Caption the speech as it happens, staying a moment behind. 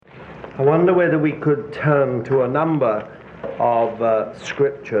I wonder whether we could turn to a number of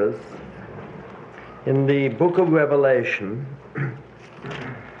scriptures in the book of Revelation,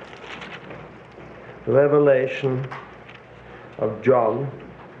 the Revelation of John,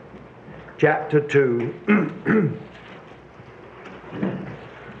 chapter 2,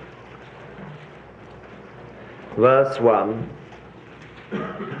 verse 1.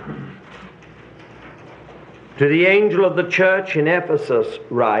 To the angel of the church in Ephesus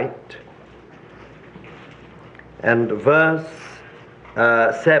write, and verse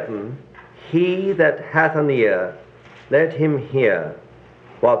 7, he that hath an ear, let him hear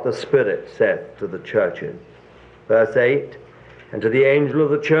what the Spirit saith to the churches. Verse 8, and to the angel of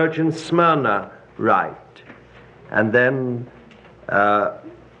the church in Smyrna write. And then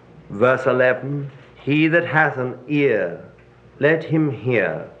verse 11, he that hath an ear, let him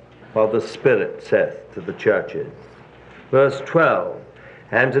hear what the Spirit saith to the churches. Verse 12,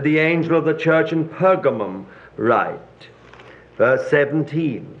 and to the angel of the church in Pergamum write. Verse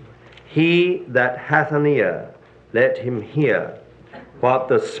 17, he that hath an ear, let him hear what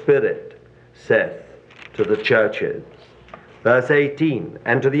the Spirit saith to the churches. Verse 18,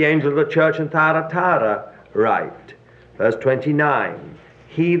 and to the angel of the church in Thyatira write. Verse 29,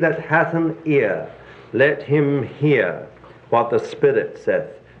 he that hath an ear, let him hear what the Spirit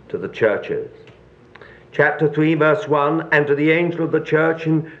saith to the churches. Chapter 3, verse 1, and to the angel of the church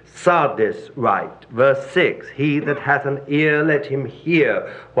in Sardis write. Verse 6, he that hath an ear, let him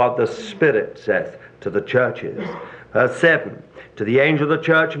hear what the Spirit saith to the churches. Verse 7, to the angel of the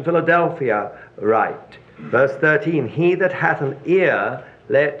church in Philadelphia write. Verse 13, he that hath an ear,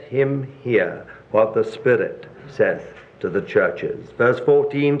 let him hear what the Spirit saith to the churches. Verse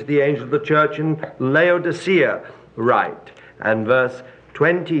 14, to the angel of the church in Laodicea write. And verse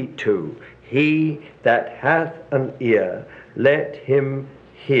 22, he that hath an ear, let him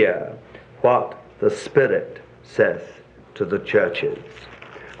hear what the Spirit saith to the churches.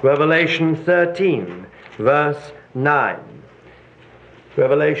 Revelation 13, verse 9.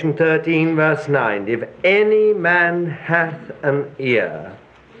 Revelation 13, verse 9. If any man hath an ear,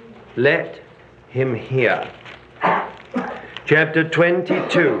 let him hear. Chapter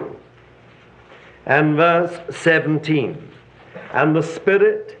 22 and verse 17. And the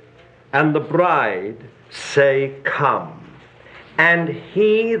Spirit and the bride say, come. And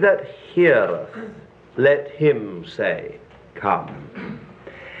he that heareth, let him say, come.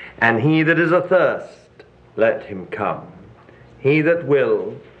 And he that is athirst, let him come. He that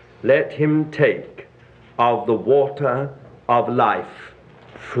will, let him take of the water of life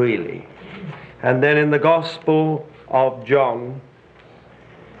freely. And then in the Gospel of John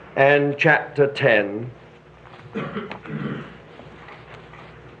and chapter 10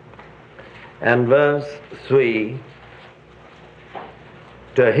 and verse 3,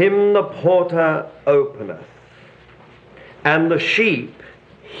 to him the porter openeth, and the sheep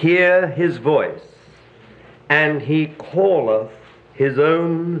hear his voice, and he calleth his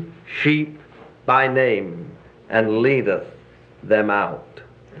own sheep by name, and leadeth them out.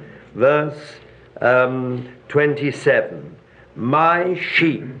 Verse 27, my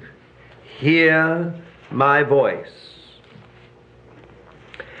sheep hear my voice,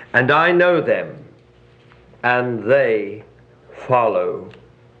 and I know them, and they follow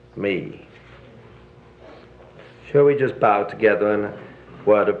me. Shall we just bow together in a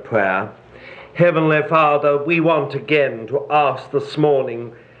word of prayer? Heavenly Father, we want again to ask this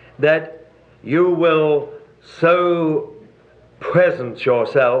morning that you will so presence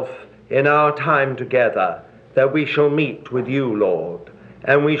yourself in our time together that we shall meet with you, Lord,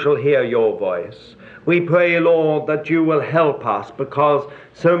 and we shall hear your voice. We pray, Lord, that you will help us, because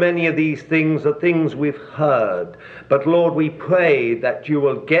so many of these things are things we've heard. But, Lord, we pray that you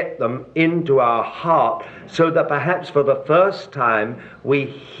will get them into our heart so that perhaps for the first time we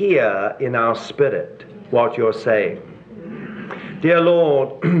hear in our spirit what you're saying. Dear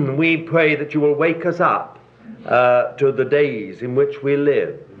Lord, we pray that you will wake us up to the days in which we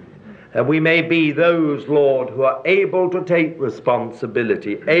live. And we may be those, Lord, who are able to take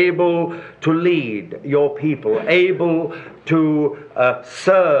responsibility, able to lead your people, able to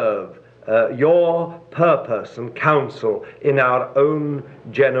serve your purpose and counsel in our own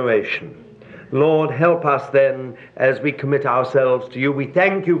generation. Lord, help us then as we commit ourselves to you. We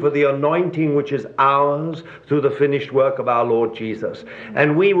thank you for the anointing which is ours through the finished work of our Lord Jesus.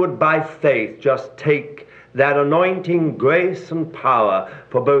 And we would by faith just take that anointing, grace and power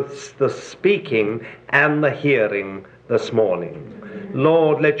for both the speaking and the hearing this morning.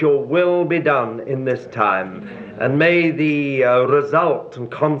 Lord, let your will be done in this time. And may the result and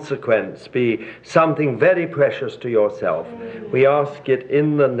consequence be something very precious to yourself. We ask it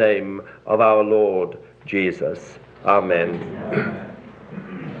in the name of our Lord Jesus. Amen.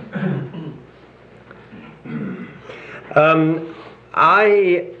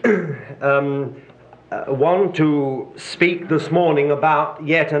 I want to speak this morning about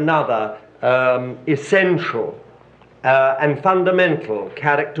yet another essential and fundamental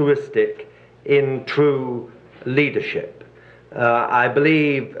characteristic in true leadership. I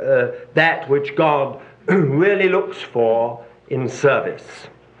believe that which God really looks for in service.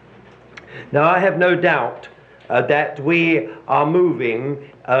 Now, I have no doubt that we are moving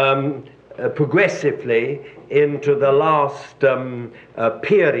progressively into the last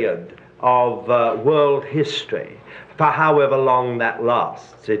period of world history, for however long that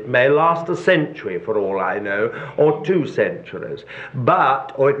lasts. It may last a century for all I know, or 2 centuries,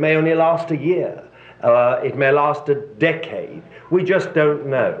 or it may only last a year. It may last a decade. We just don't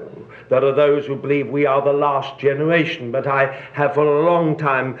know. There are those who believe we are the last generation, but I have for a long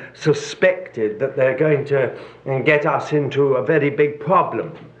time suspected that they're going to get us into a very big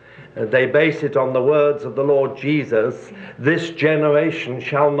problem. They base it on the words of the Lord Jesus, "This generation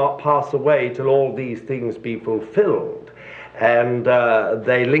shall not pass away till all these things be fulfilled." And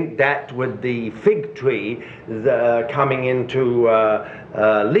they link that with the fig tree coming into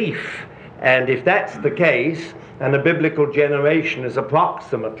leaf. And if that's the case, and a biblical generation is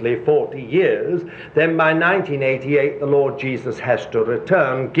approximately 40 years, then by 1988 the Lord Jesus has to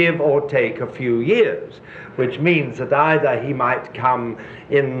return, give or take a few years, which means that either he might come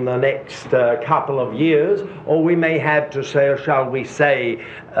in the next couple of years, or we may have to say, or shall we say,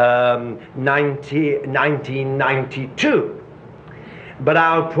 1992. But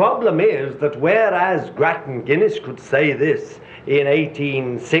our problem is that whereas Grattan Guinness could say this in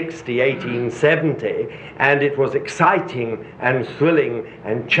 1860, 1870, and it was exciting and thrilling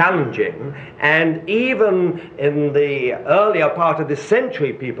and challenging, and even in the earlier part of this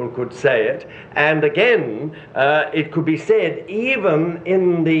century people could say it, and again it could be said even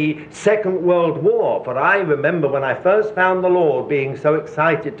in the Second World War, for I remember when I first found the Lord being so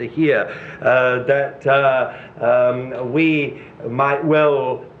excited to hear that we might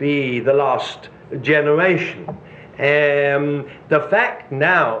well be the last generation. The fact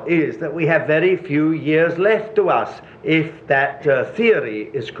now is that we have very few years left to us, if that theory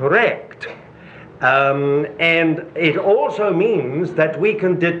is correct. And it also means that we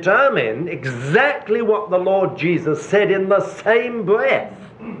can determine exactly what the Lord Jesus said in the same breath.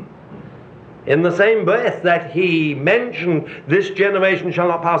 In the same breath that he mentioned, "This generation shall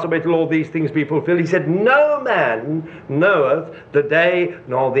not pass away till all these things be fulfilled," he said, "No man knoweth the day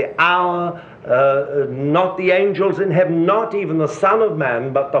nor the hour, not the angels in heaven, not even the Son of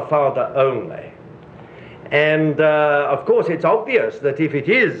Man, but the Father only." And of course it's obvious that if it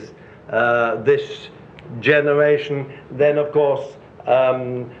is this generation, then of course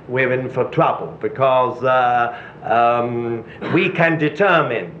we're in for trouble, because we can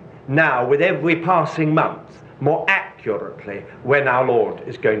determine now with every passing month more accurately when our Lord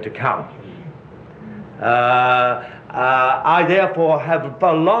is going to come. I therefore have for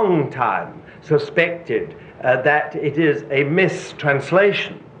a long time suspected that it is a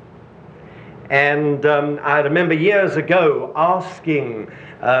mistranslation. And I remember years ago asking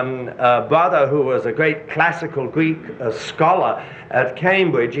a brother who was a great classical Greek scholar at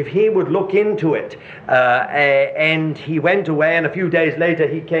Cambridge if he would look into it. And he went away, and a few days later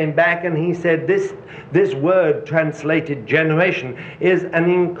he came back and he said, this word translated generation is an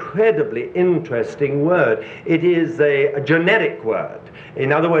incredibly interesting word. It is a generic word.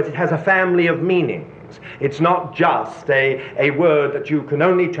 In other words, it has a family of meanings. It's not just a word that you can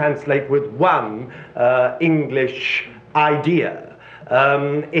only translate with one English idea.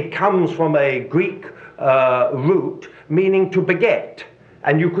 It comes from a Greek root meaning to beget.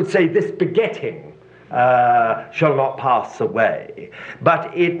 And you could say this begetting shall not pass away.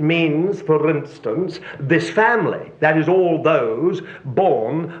 But it means, for instance, this family, that is all those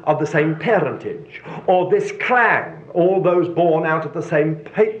born of the same parentage, or this clan, all those born out of the same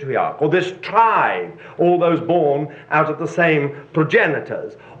patriarch, or this tribe, all those born out of the same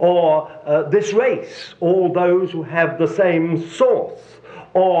progenitors, or this race, all those who have the same source,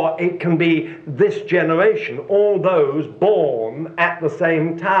 or it can be this generation, all those born at the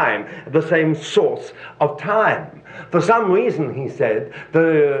same time, the same source of time. For some reason, he said,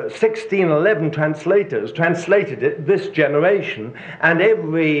 the 1611 translators translated it this generation, and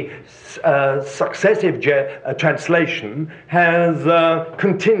every successive translation has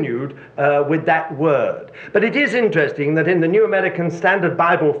continued with that word. But it is interesting that in the New American Standard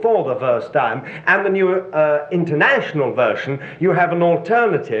Bible for the first time and the New International Version, you have an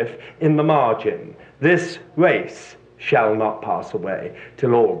alternative in the margin. This race shall not pass away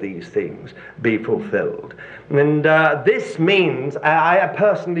till all these things be fulfilled. And this means, I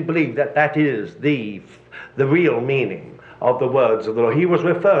personally believe that that is the real meaning of the words of the Lord. He was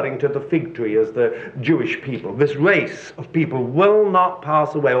referring to the fig tree as the Jewish people. This race of people will not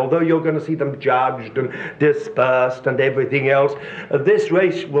pass away, although you're going to see them judged and dispersed and everything else. This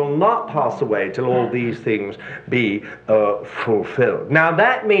race will not pass away till all these things be fulfilled. Now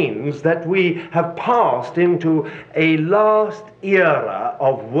that means that we have passed into a last era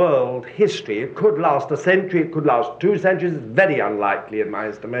of world history. It could last a century, it could last 2 centuries, it's very unlikely in my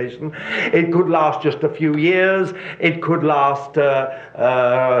estimation. It could last just a few years, it could last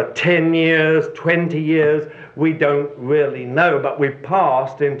 10 years, 20 years, we don't really know, but we've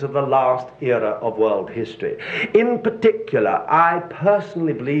passed into the last era of world history. In particular, I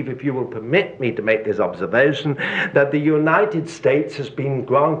personally believe, if you will permit me to make this observation, that the United States has been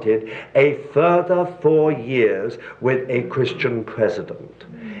granted a further 4 years with a Christian president.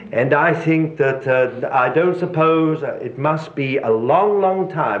 And I think that I don't suppose it must be a long, long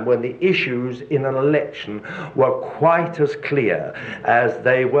time when the issues in an election were quite as clear as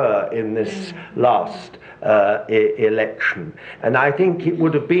they were in this last election. And I think it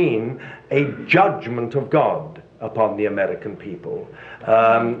would have been a judgment of God upon the American people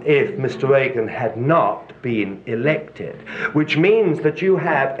if Mr. Reagan had not been elected, which means that you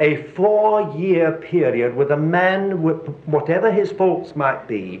have a 4-year period with a man, with whatever his faults might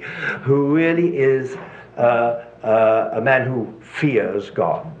be, who really is a man who fears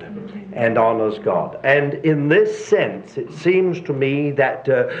God and honors God. And in this sense, it seems to me that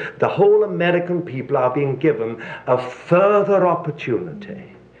the whole American people are being given a further opportunity,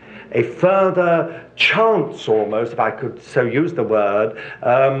 a further chance almost, if I could so use the word,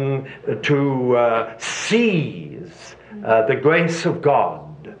 to seize the grace of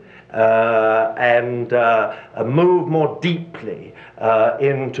God and move more deeply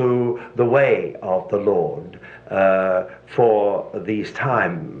into the way of the Lord for these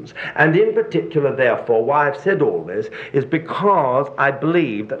times. And in particular, therefore, why I've said all this is because I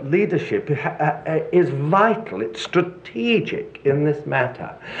believe that leadership is vital, it's strategic in this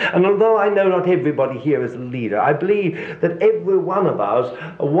matter. And although I know not everybody here is a leader, I believe that every one of us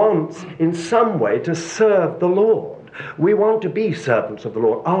wants in some way to serve the Lord. We want to be servants of the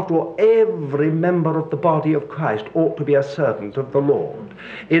Lord. After all, every member of the body of Christ ought to be a servant of the Lord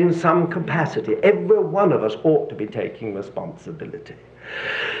in some capacity. Every one of us ought to be taking responsibility.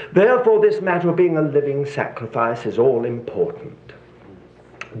 Therefore, this matter of being a living sacrifice is all important.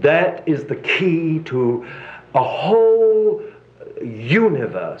 That is the key to a whole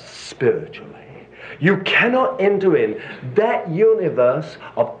universe spiritually. You cannot enter in that universe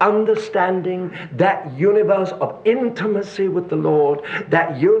of understanding, that universe of intimacy with the Lord,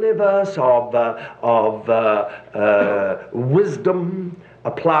 that universe of wisdom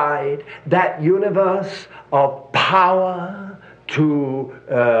applied, that universe of power to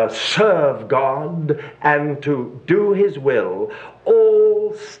serve God and to do His will,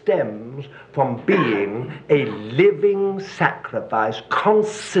 all stems from being a living sacrifice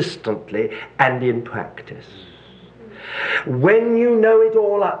consistently and in practice. When you know it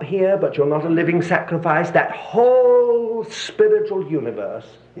all up here, but you're not a living sacrifice, that whole spiritual universe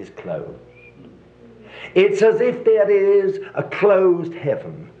is closed. It's as if there is a closed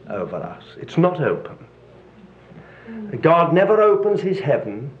heaven over us. It's not open. God never opens His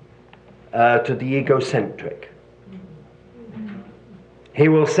heaven to the egocentric. He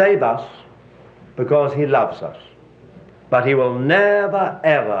will save us because He loves us. But He will never,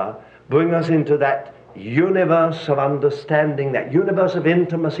 ever bring us into that universe of understanding, that universe of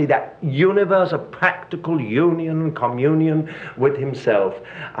intimacy, that universe of practical union and communion with Himself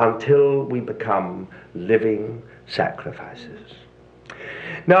until we become living sacrifices.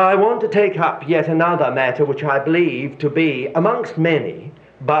 Now, I want to take up yet another matter which I believe to be, amongst many,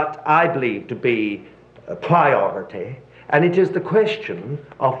 but I believe to be a priority, and it is the question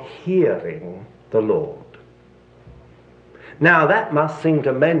of hearing the Lord. Now, that must seem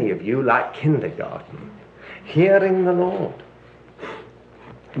to many of you like kindergarten, hearing the Lord.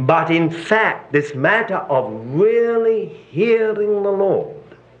 But in fact, this matter of really hearing the Lord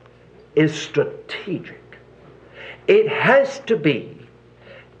is strategic. It has to be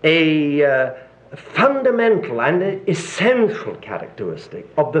a fundamental and essential characteristic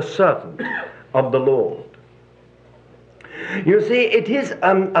of the servant of the Lord. You see, it is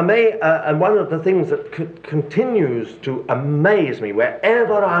one of the things that continues to amaze me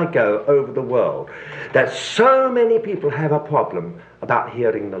wherever I go over the world, that so many people have a problem about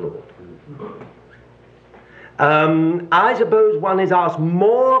hearing the Lord. I suppose one is asked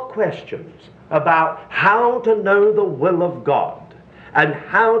more questions about how to know the will of God, and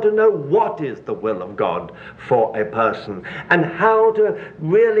how to know what is the will of God for a person, and how to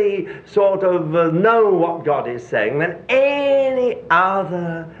really sort of know what God is saying than any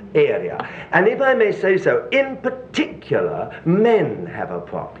other area. And if I may say so, in particular, men have a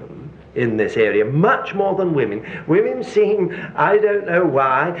problem in this area, much more than women. Women seem, I don't know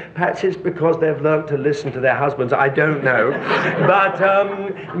why, perhaps it's because they've learnt to listen to their husbands, I don't know, but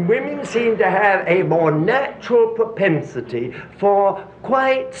women seem to have a more natural propensity for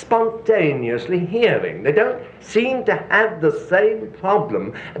quite spontaneously hearing. They don't seem to have the same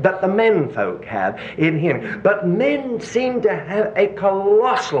problem that the men folk have in hearing. But men seem to have a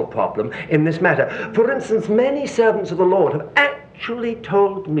colossal problem in this matter. For instance, many servants of the Lord have actually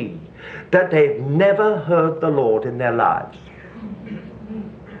told me that they've never heard the Lord in their lives.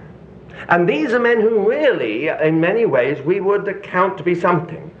 And these are men who really, in many ways, we would account to be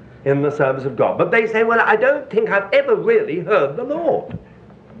something in the service of God. But they say, well, I don't think I've ever really heard the Lord.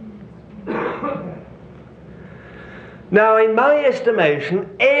 Now, in my estimation,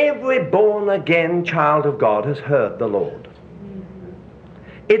 every born-again child of God has heard the Lord.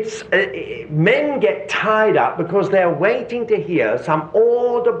 Men get tied up because they're waiting to hear some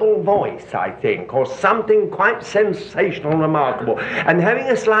audible voice, I think, or something quite sensational and remarkable. And having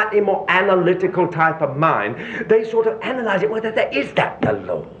a slightly more analytical type of mind, they sort of analyze it, whether is that the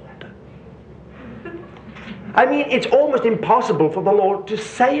Lord? I mean, it's almost impossible for the Lord to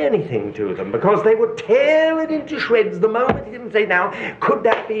say anything to them, because they would tear it into shreds the moment he didn't say, now, could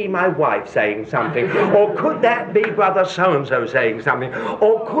that be my wife saying something? Or could that be brother so-and-so saying something?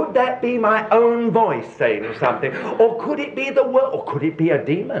 Or could that be my own voice saying something? Or could it be the word? Or could it be a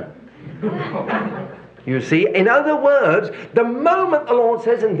demon? You see, in other words, the moment the Lord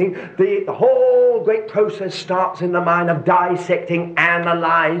says anything, the whole great process starts in the mind of dissecting,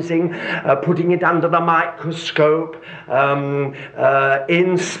 analyzing, putting it under the microscope,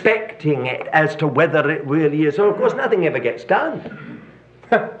 inspecting it as to whether it really is. So, of course, nothing ever gets done.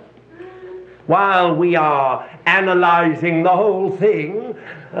 While we are analyzing the whole thing,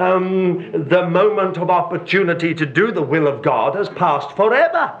 the moment of opportunity to do the will of God has passed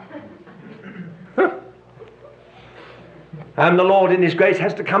forever. And the Lord in his grace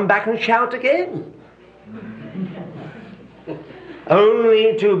has to come back and shout again.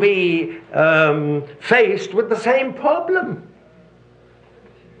 Only to be faced with the same problem.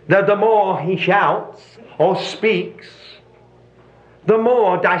 That the more he shouts or speaks, the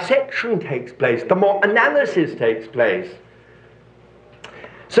more dissection takes place, the more analysis takes place.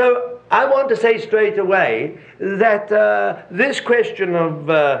 So I want to say straight away that this question of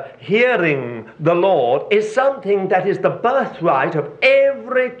hearing the Lord is something that is the birthright of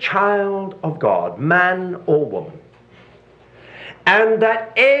every child of God, man or woman. And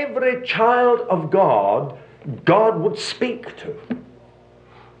that every child of God, God would speak to.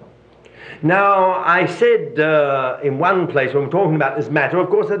 Now, I said in one place when we're talking about this matter, of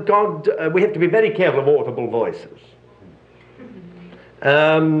course, that God, we have to be very careful of audible voices.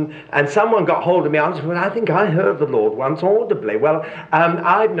 And someone got hold of me and said, well, I think I heard the Lord once audibly. Well,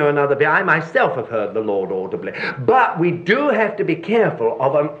 I've known other people. I myself have heard the Lord audibly. But we do have to be careful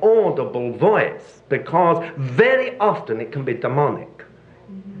of an audible voice, because very often it can be demonic.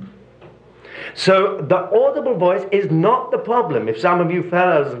 So the audible voice is not the problem. If some of you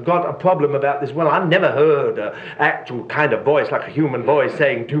fellows have got a problem about this, well, I've never heard an actual kind of voice like a human voice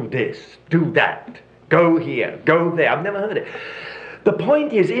saying, do this, do that, go here, go there. I've never heard it. The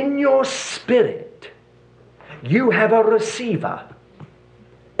point is, in your spirit, you have a receiver,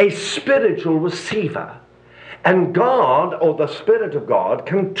 a spiritual receiver. And God, or the Spirit of God,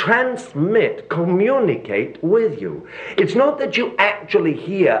 can transmit, communicate with you. It's not that you actually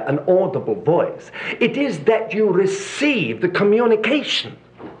hear an audible voice. It is that you receive the communication.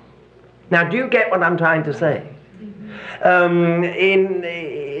 Now, do you get what I'm trying to say? When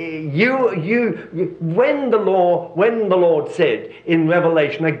the Lord said in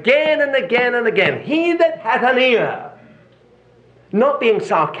Revelation again and again and again, he that hath an ear, not being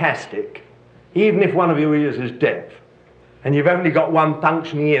sarcastic, even if one of your ears is deaf, and you've only got one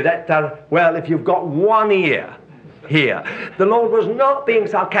functioning ear, well, if you've got one ear, here. The Lord was not being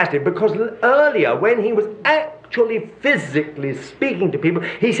sarcastic, because earlier when he was actually physically speaking to people,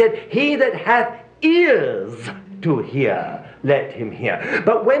 he said, he that hath ears to hear, let him hear.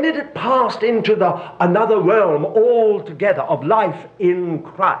 But when it had passed into another realm altogether of life in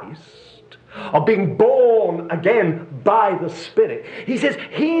Christ, of being born again by the Spirit, he says,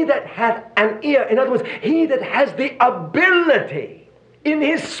 he that hath an ear, in other words, he that has the ability in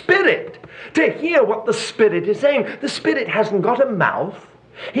his spirit to hear what the Spirit is saying. The Spirit hasn't got a mouth,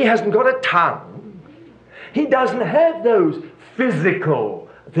 he hasn't got a tongue, he doesn't have those physical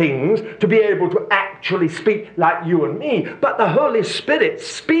things to be able to actually speak like you and me, but the Holy Spirit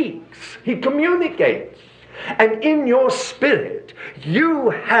speaks, he communicates. And in your spirit, you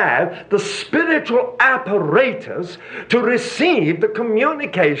have the spiritual apparatus to receive the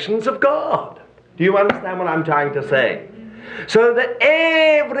communications of God. Do you understand what I'm trying to say? So that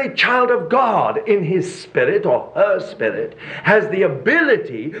every child of God in his spirit or her spirit has the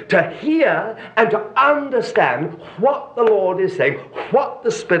ability to hear and to understand what the Lord is saying, what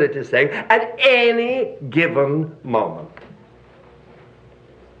the Spirit is saying at any given moment.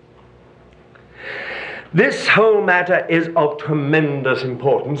 This whole matter is of tremendous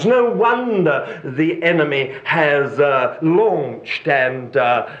importance. No wonder the enemy has launched and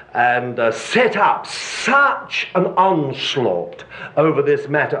set up such an onslaught over this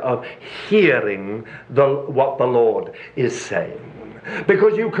matter of hearing what the Lord is saying.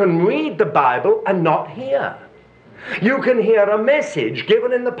 Because you can read the Bible and not hear. You can hear a message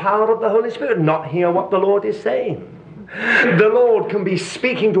given in the power of the Holy Spirit, not hear what the Lord is saying. The Lord can be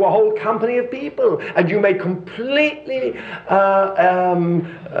speaking to a whole company of people, and you may completely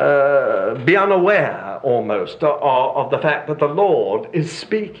be unaware almost of the fact that the Lord is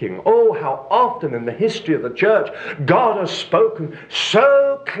speaking. Oh, how often in the history of the church God has spoken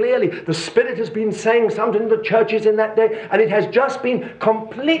so clearly. The Spirit has been saying something to the churches in that day, and it has just been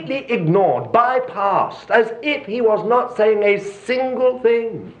completely ignored, bypassed, as if he was not saying a single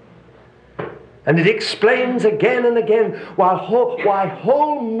thing. And it explains again and again why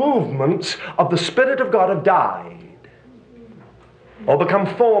whole movements of the Spirit of God have died, or become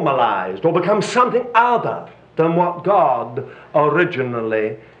formalized, or become something other than what God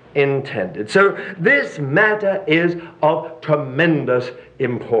originally intended. So this matter is of tremendous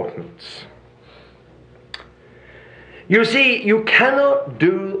importance. You see, you cannot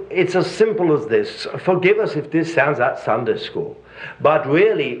do, it's as simple as this. Forgive us if this sounds like Sunday school. But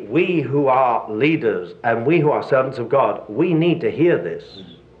really, we who are leaders and we who are servants of God, we need to hear this.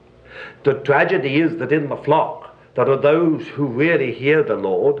 The tragedy is that in the flock, there are those who really hear the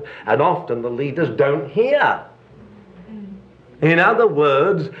Lord, and often the leaders don't hear. In other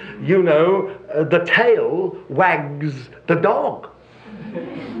words, you know, the tail wags the dog.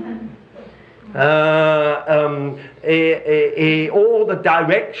 All the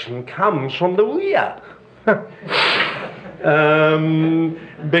direction comes from the rear.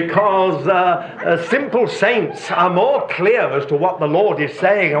 Because simple saints are more clear as to what the Lord is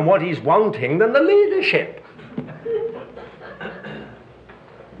saying and what he's wanting than the leadership.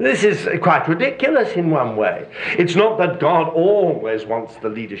 This is quite ridiculous in one way. It's not that God always wants the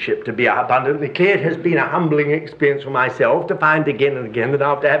leadership to be abundantly clear. It has been a humbling experience for myself to find again and again that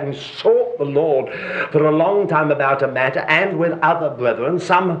after having sought the Lord for a long time about a matter, and with other brethren,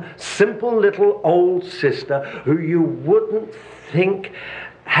 some simple little old sister who you wouldn't think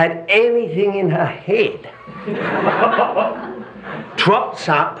had anything in her head trots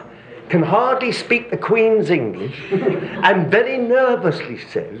up, can hardly speak the Queen's English, and very nervously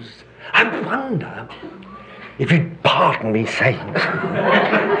says, I wonder, if you'd pardon me saying so,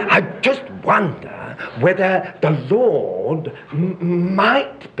 I just wonder whether the Lord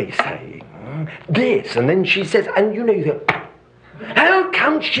might be saying this. And then she says, and you know, you think, how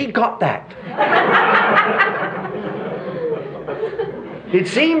come she got that? It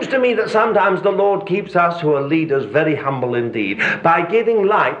seems to me that sometimes the Lord keeps us who are leaders very humble indeed by giving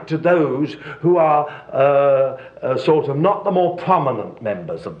light to those who are sort of not the more prominent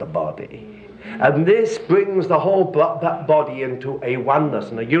members of the body. And this brings the whole body into a oneness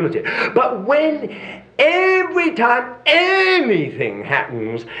and a unity. But when every time anything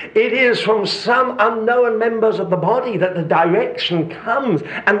happens, it is from some unknown members of the body that the direction comes,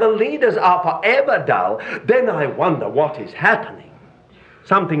 and the leaders are forever dull, then I wonder what is happening.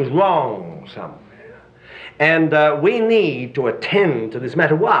 Something's wrong somewhere. And we need to attend to this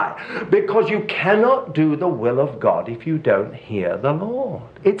matter. Why? Because you cannot do the will of God if you don't hear the Lord.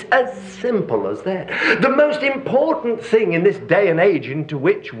 It's as simple as that. The most important thing in this day and age into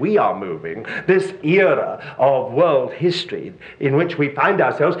which we are moving, this era of world history in which we find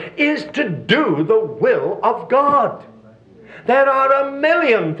ourselves, is to do the will of God. There are a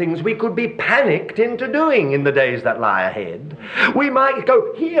million things we could be panicked into doing in the days that lie ahead. We might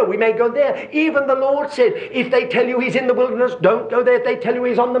go here, we may go there. Even the Lord said, if they tell you he's in the wilderness, don't go there. If they tell you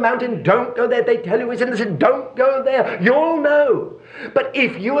he's on the mountain, don't go there. If they tell you he's in the city, don't go there. You'll know. But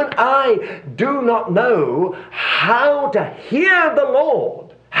if you and I do not know how to hear the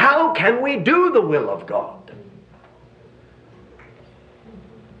Lord, how can we do the will of God?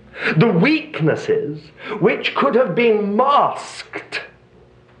 The weaknesses which could have been masked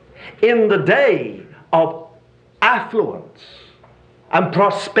in the day of affluence and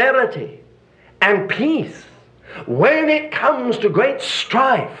prosperity and peace, when it comes to great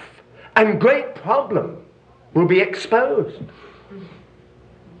strife and great problem, will be exposed.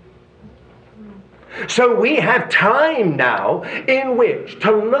 So we have time now in which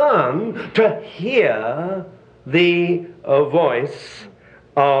to learn to hear the voice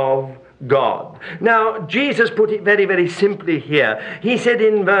of God. Now, Jesus put it very, very simply here. He said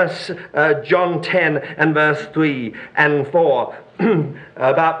in verse John 10 and verse 3 and 4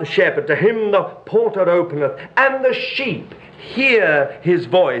 about the shepherd, to him the porter openeth, and the sheep hear his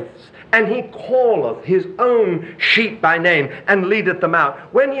voice, and he calleth his own sheep by name, and leadeth them out.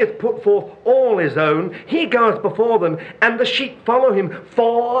 When he hath put forth all his own, he goeth before them, and the sheep follow him,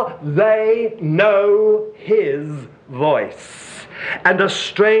 for they know his voice. And a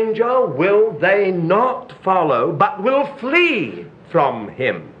stranger will they not follow, but will flee from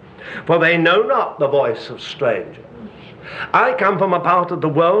him, for they know not the voice of strangers. I come from a part of the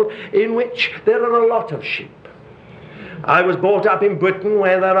world in which there are a lot of sheep. I was brought up in Britain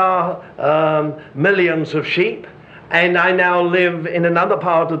where there are millions of sheep, and I now live in another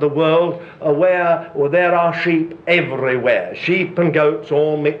part of the world where there are sheep everywhere. Sheep and goats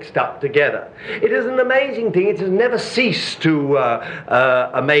all mixed up together. It is an amazing thing. It has never ceased to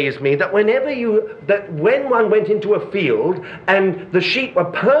amaze me that when one went into a field and the sheep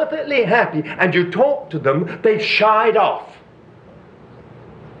were perfectly happy and you talked to them, they shied off.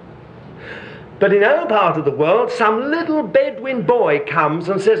 But in our part of the world, some little Bedouin boy comes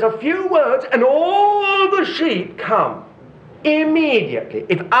and says a few words and all the sheep come immediately.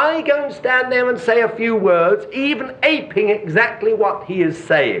 If I go and stand there and say a few words, even aping exactly what he is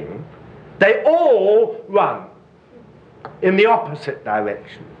saying, they all run in the opposite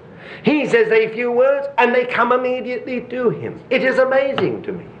direction. He says a few words and they come immediately to him. It is amazing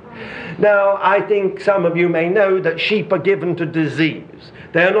to me. Now, I think some of you may know that sheep are given to disease.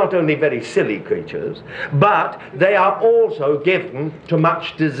 They are not only very silly creatures, but they are also given to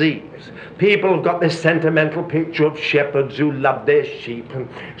much disease. People have got this sentimental picture of shepherds who love their sheep and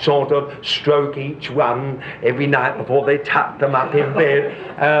sort of stroke each one every night before they tuck them up in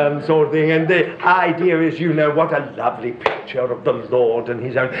bed, sort of thing. And the idea is, you know, what a lovely picture of the Lord and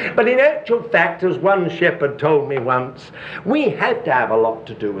his own. But in actual fact, as one shepherd told me once, we have to have a lot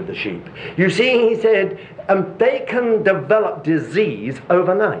to do with the sheep. You see, he said, they can develop disease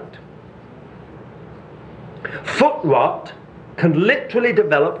overnight. Foot rot can literally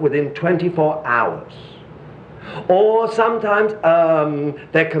develop within 24 hours. Or sometimes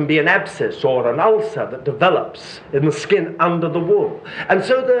there can be an abscess or an ulcer that develops in the skin under the wool. And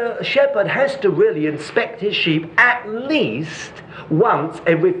so the shepherd has to really inspect his sheep at least once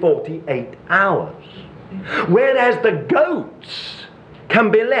every 48 hours. Whereas the goats can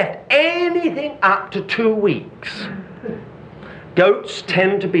be left anything up to 2 weeks. Goats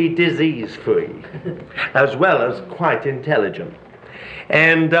tend to be disease-free, as well as quite intelligent.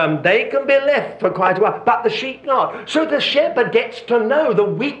 And they can be left for quite a while, but the sheep not. So the shepherd gets to know the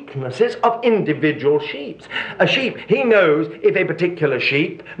weaknesses of individual sheep. A sheep, he knows if a particular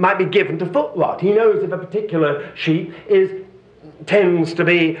sheep might be given to foot rot. He knows if a particular sheep tends to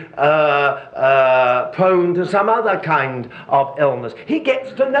be prone to some other kind of illness. He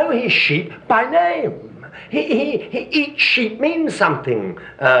gets to know his sheep by name. Each sheep means something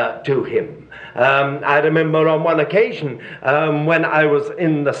to him. I remember on one occasion when I was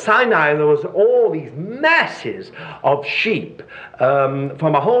in the Sinai, there was all these masses of sheep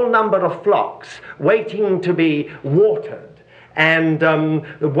from a whole number of flocks waiting to be watered. And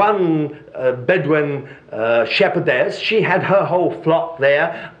one Bedouin shepherdess, she had her whole flock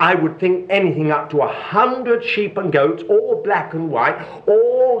there. I would think anything up to 100 sheep and goats, all black and white,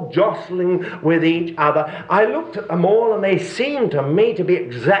 all jostling with each other. I looked at them all and they seemed to me to be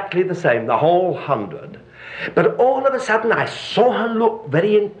exactly the same, the whole 100. But all of a sudden I saw her look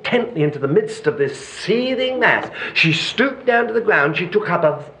very intently into the midst of this seething mass. She stooped down to the ground, she took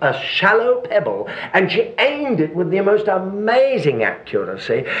up a shallow pebble, and she aimed it with the most amazing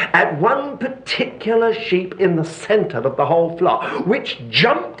accuracy at one particular sheep in the center of the whole flock, which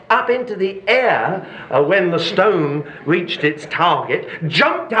jumped up into the air when the stone reached its target,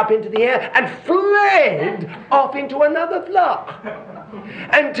 jumped up into the air and fled off into another flock.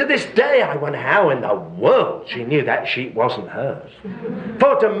 And to this day I wonder how in the world she knew that sheep wasn't hers.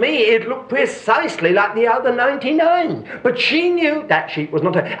 For to me it looked precisely like the other 99. But she knew that sheep was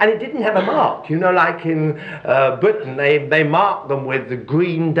not hers. And it didn't have a mark. You know, like in Britain, they mark them with the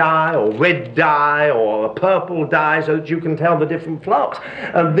green dye or red dye or a purple dye so that you can tell the different flocks.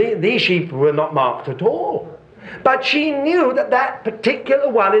 And these sheep were not marked at all. But she knew that that particular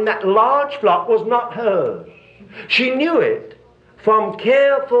one in that large flock was not hers. She knew it from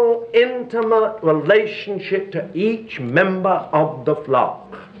careful, intimate relationship to each member of the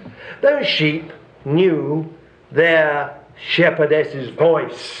flock. Those sheep knew their shepherdess's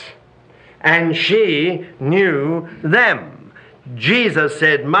voice, and she knew them. Jesus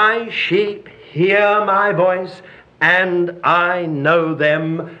said, "My sheep hear my voice, and I know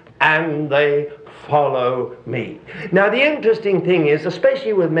them, and they follow me." Now the interesting thing is,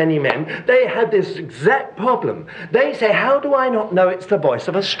 especially with many men, they have this exact problem. They say, how do I not know it's the voice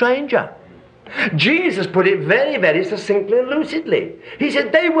of a stranger? Jesus put it very, very succinctly and lucidly. He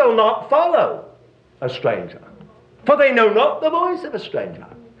said, they will not follow a stranger, for they know not the voice of a stranger.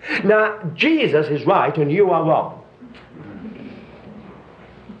 Now Jesus is right and you are wrong.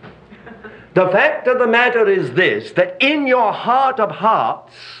 The fact of the matter is this, that in your heart of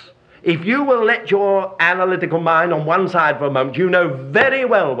hearts, if you will let your analytical mind on one side for a moment, you know very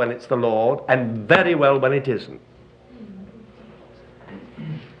well when it's the Lord and very well when it isn't.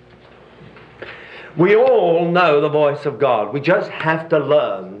 We all know the voice of God. We just have to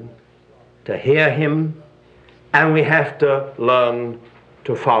learn to hear him, and we have to learn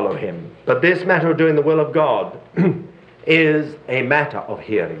to follow him. But this matter of doing the will of God is a matter of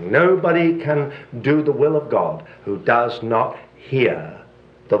hearing. Nobody can do the will of God who does not hear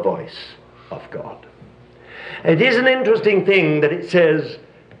the voice of God. It is an interesting thing that it says,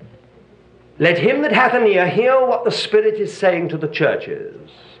 let him that hath an ear hear what the Spirit is saying to the churches.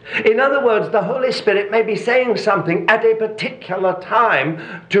 In other words, the Holy Spirit may be saying something at a particular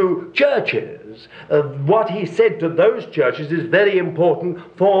time to churches. What he said to those churches is very important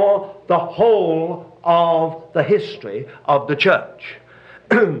for the whole of the history of the church.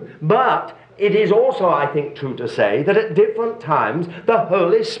 But it is also, I think, true to say that at different times the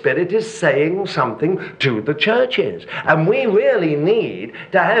Holy Spirit is saying something to the churches. And we really need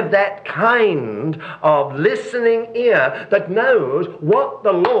to have that kind of listening ear that knows what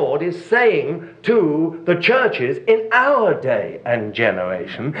the Lord is saying to the churches in our day and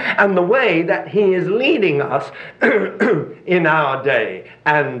generation, and the way that he is leading us in our day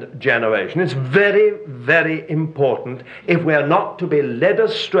and generation. It's very, very important if we're not to be led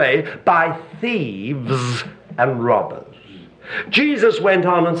astray by thieves and robbers. Jesus went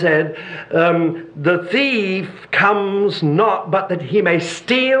on and said, the thief comes not but that he may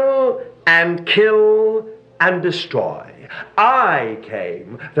steal and kill and destroy. I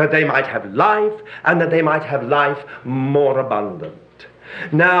came that they might have life, and that they might have life more abundant.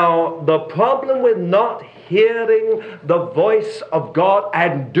 Now, the problem with not hearing the voice of God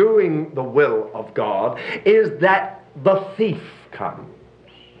and doing the will of God is that the thief comes.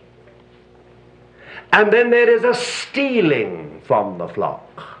 And then there is a stealing from the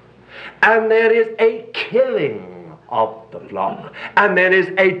flock. And there is a killing of the flock. And there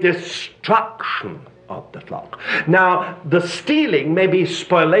is a destruction of the flock. Now, the stealing may be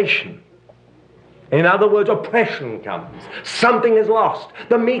spoliation. In other words, oppression comes. Something is lost.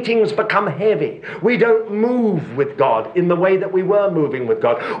 The meetings become heavy. We don't move with God in the way that we were moving with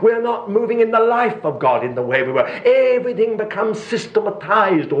God. We're not moving in the life of God in the way we were. Everything becomes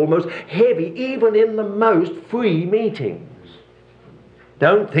systematized, almost heavy, even in the most free meetings.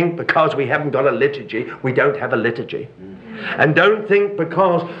 Don't think because we haven't got a liturgy, we don't have a liturgy. And don't think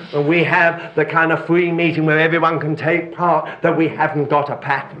because we have the kind of free meeting where everyone can take part that we haven't got a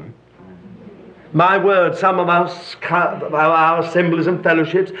pattern. My word, some of us, our assemblies and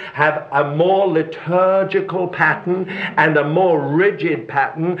fellowships have a more liturgical pattern and a more rigid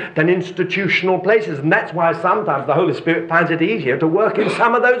pattern than institutional places. And that's why sometimes the Holy Spirit finds it easier to work in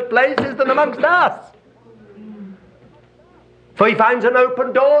some of those places than amongst us. For he finds an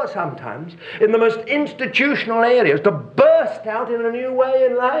open door sometimes in the most institutional areas to burst out in a new way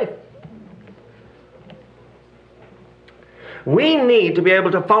in life. We need to be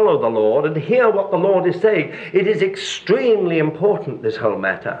able to follow the Lord and hear what the Lord is saying. It is extremely important, this whole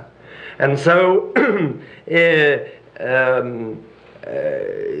matter. And so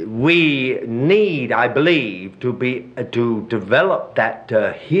we need, I believe, to develop that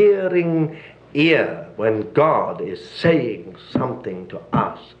hearing ear when God is saying something to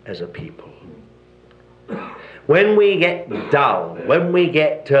us as a people. When we get dull, when we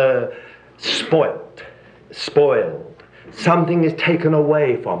get spoiled, something is taken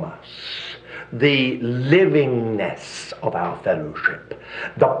away from us. The livingness of our fellowship,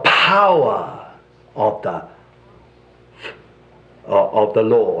 the power of the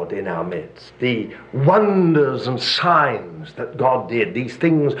Lord in our midst, the wonders and signs that God did, these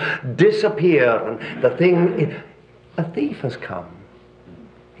things disappear, and a thief has come.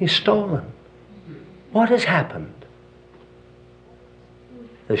 He's stolen. What has happened?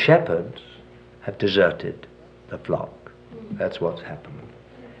 The shepherds have deserted the flock. That's what's happened.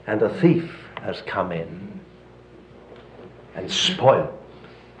 And a thief has come in and spoiled.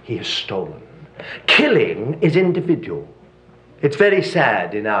 He has stolen. Killing is individual. It's very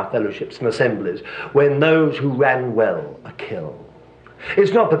sad in our fellowships and assemblies when those who ran well are killed.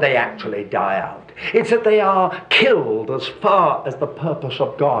 It's not that they actually die out. It's that they are killed as far as the purpose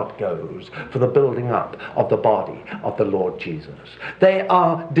of God goes for the building up of the body of the Lord Jesus. They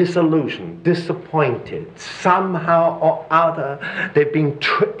are disillusioned, disappointed. Somehow or other, they've been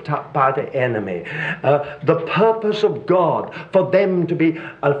tripped up by the enemy. The purpose of God for them to be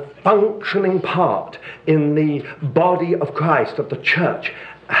a functioning part in the body of Christ, of the church,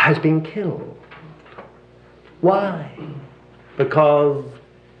 has been killed. Why? Because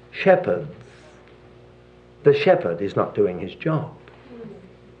the shepherd is not doing his job.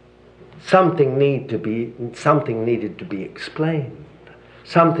 Something needed to be explained.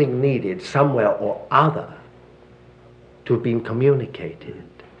 Something needed somewhere or other to have been communicated.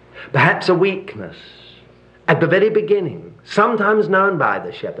 Perhaps a weakness at the very beginning, sometimes known by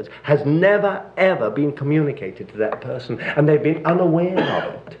the shepherds, has never ever been communicated to that person, and they've been unaware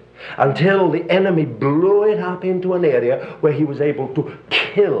of it until the enemy blew it up into an area where he was able to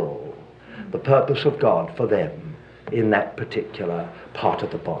kill the purpose of God for them in that particular part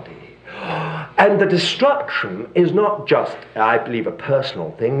of the body. And the destruction is not just, I believe, a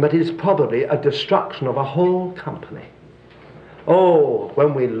personal thing, but is probably a destruction of a whole company. Oh,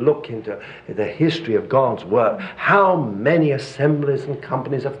 when we look into the history of God's work, how many assemblies and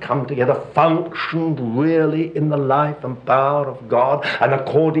companies have come together, functioned really in the life and power of God and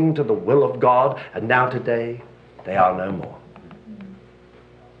according to the will of God, and now today they are no more.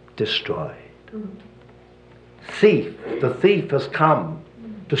 Destroyed. The thief has come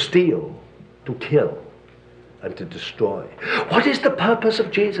to steal, to kill, and to destroy. What is the purpose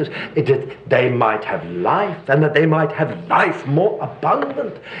of Jesus? It is they might have life, and that they might have life more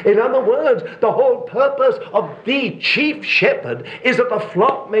abundant. In other words, the whole purpose of the chief shepherd is that the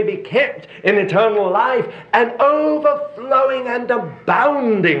flock may be kept in eternal life and overflowing and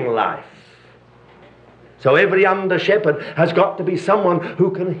abounding life. So every under shepherd has got to be someone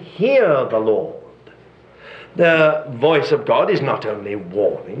who can hear the Lord. The voice of God is not only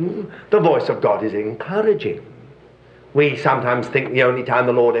warning, the voice of God is encouraging. We sometimes think the only time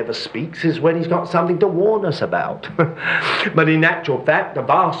the Lord ever speaks is when he's got something to warn us about. But in actual fact, the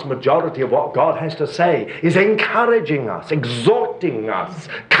vast majority of what God has to say is encouraging us, exhorting us,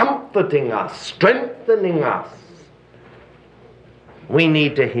 comforting us, strengthening us. We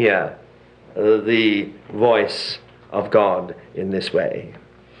need to hear the voice of God in this way.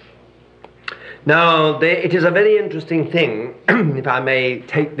 Now, it is a very interesting thing, if I may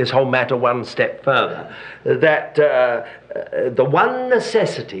take this whole matter one step further, that the one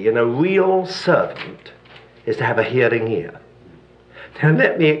necessity in a real servant is to have a hearing ear. Now,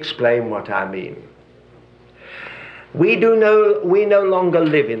 let me explain what I mean. We no longer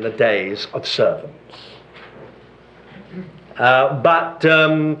live in the days of servants. But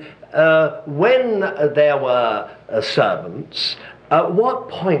when there were servants, at what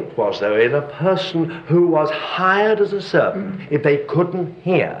point was there in a person who was hired as a servant if they couldn't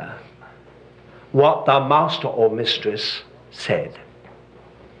hear what the master or mistress said?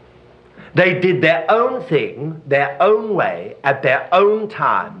 They did their own thing, their own way, at their own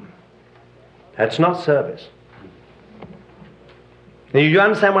time. That's not service. Now, you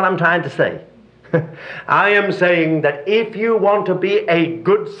understand what I'm trying to say? I am saying that if you want to be a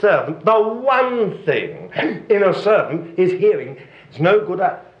good servant, the one thing in a servant is hearing. It's no good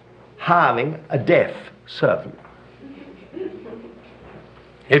at hiring a deaf servant.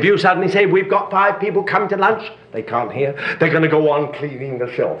 If you suddenly say, we've got 5 people come to lunch, they can't hear, they're going to go on cleaning the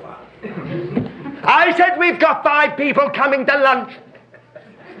sofa. I said we've got 5 people coming to lunch.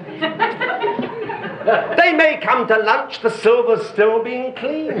 They may come to lunch, the silver's still being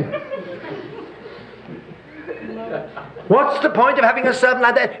clean. What's the point of having a servant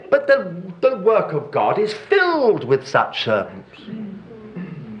like that? But the work of God is filled with such servants.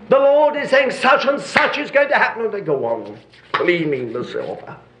 The Lord is saying such and such is going to happen, and they go on cleaning the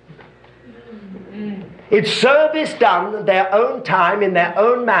silver. It's service done at their own time, in their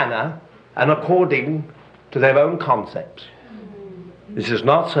own manner, and according to their own concepts. This is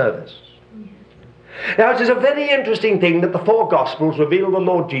not service. Now, it is a very interesting thing that the 4 Gospels reveal the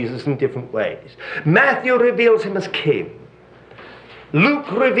Lord Jesus in different ways. Matthew reveals him as king. Luke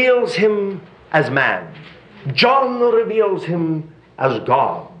reveals him as man. John reveals him as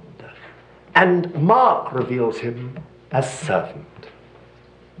God. And Mark reveals him as servant.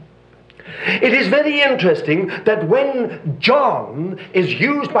 It is very interesting that when John is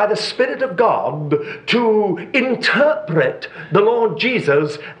used by the Spirit of God to interpret the Lord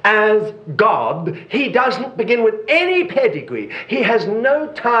Jesus as God, he doesn't begin with any pedigree. He has no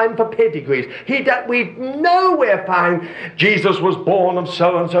time for pedigrees. We nowhere find Jesus was born of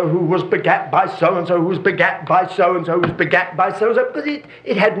so-and-so, who was begat by so-and-so, who was begat by so-and-so, who was begat by so-and-so, because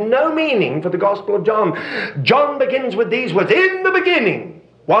it had no meaning for the Gospel of John. John begins with these words: in the beginning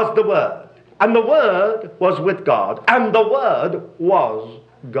was the Word, and the Word was with God, and the Word was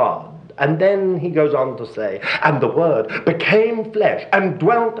God. And then he goes on to say, and the Word became flesh and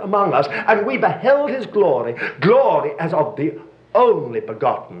dwelt among us, and we beheld his glory, glory as of the only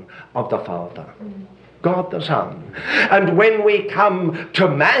begotten of the Father, God the Son. And when we come to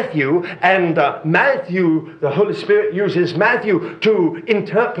Matthew, and Matthew, the Holy Spirit uses Matthew to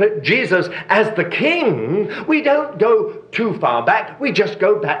interpret Jesus as the king, we don't go too far back. We just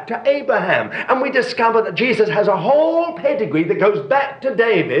go back to Abraham, and we discover that Jesus has a whole pedigree that goes back to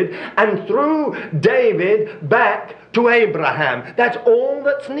David, and through David back to Abraham. That's all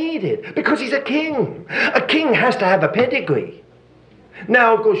that's needed, because he's a king. A king has to have a pedigree.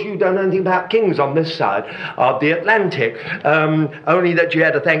 Now, of course, you don't know anything about kings on this side of the Atlantic, only that you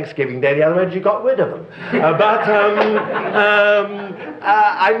had a Thanksgiving Day, the other end you got rid of them.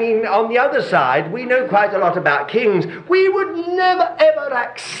 I mean, on the other side, we know quite a lot about kings. We would never, ever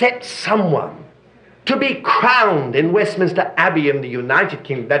accept someone to be crowned in Westminster Abbey in the United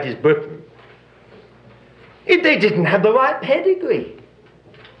Kingdom, that is Britain, if they didn't have the right pedigree.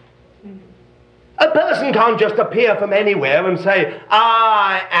 A person can't just appear from anywhere and say,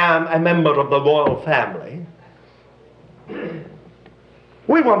 I am a member of the royal family.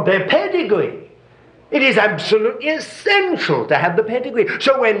 We want their pedigree. It is absolutely essential to have the pedigree.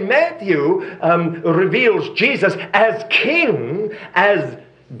 So when Matthew reveals Jesus as king, as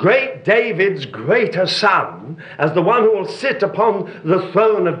great David's greater son, as the one who will sit upon the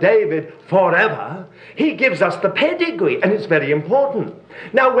throne of David forever, he gives us the pedigree, and it's very important.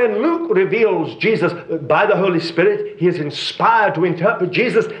 Now, when Luke reveals Jesus by the Holy Spirit, he is inspired to interpret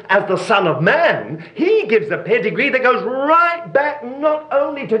Jesus as the Son of Man. He gives a pedigree that goes right back, not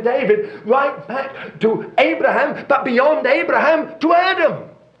only to David, right back to Abraham, but beyond Abraham to Adam.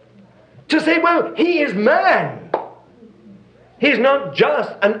 To say, well, he is man. He's not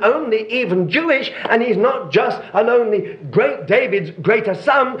just and only even Jewish, and he's not just and only great David's greater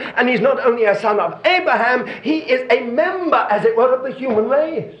son, and he's not only a son of Abraham, he is a member, as it were, of the human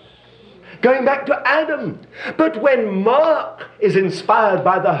race, going back to Adam. But when Mark is inspired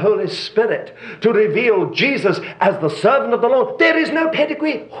by the Holy Spirit to reveal Jesus as the servant of the Lord, there is no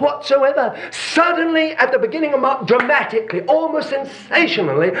pedigree whatsoever. Suddenly, at the beginning of Mark, dramatically, almost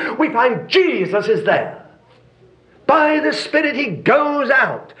sensationally, we find Jesus is there. By the Spirit, he goes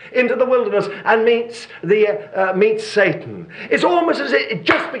out into the wilderness and meets Satan. It's almost as if it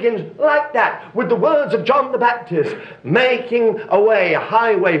just begins like that, with the words of John the Baptist, making a way, a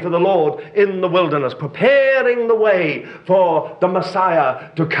highway for the Lord in the wilderness, preparing the way for the Messiah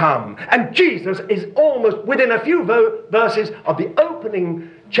to come. And Jesus is almost within a few verses of the opening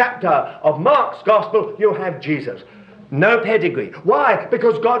chapter of Mark's Gospel. You have Jesus. No pedigree. Why?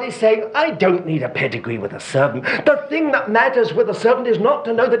 Because God is saying, I don't need a pedigree with a servant. The thing that matters with a servant is not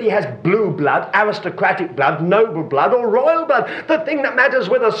to know that he has blue blood, aristocratic blood, noble blood, or royal blood. The thing that matters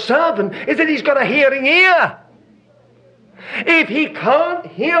with a servant is that he's got a hearing ear. If he can't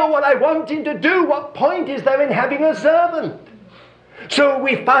hear what I want him to do, what point is there in having a servant? So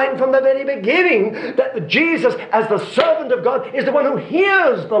we find from the very beginning that Jesus, as the servant of God, is the one who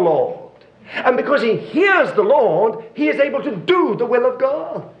hears the Lord. And because he hears the Lord, he is able to do the will of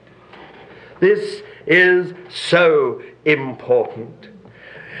God. This is so important.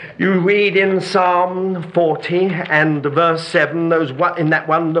 You read in Psalm 40 and verse 7, in that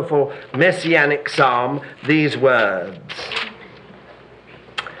wonderful messianic psalm, these words.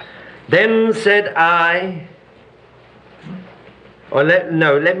 Then said I,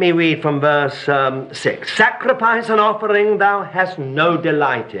 let me read from verse 6. Sacrifice and offering thou hast no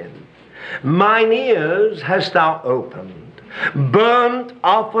delight in. Mine ears hast thou opened. Burnt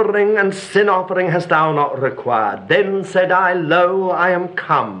offering and sin offering hast thou not required. Then said I, Lo, I am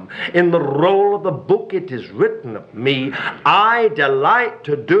come. In the roll of the book it is written of me, I delight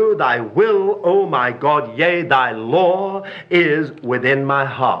to do thy will, O my God, yea, thy law is within my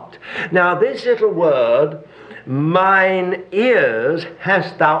heart. Now this little word, mine ears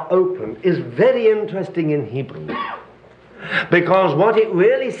hast thou opened, is very interesting in Hebrew. Because what it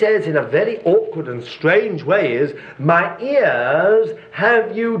really says in a very awkward and strange way is, my ears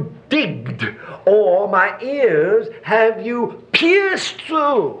have you digged, or my ears have you pierced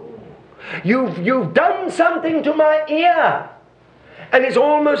through. You've done something to my ear. And it's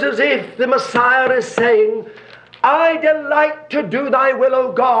almost as if the Messiah is saying, I delight to do thy will,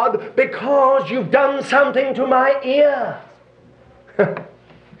 O God, because you've done something to my ear.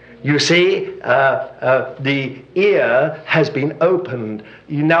 You see, the ear has been opened.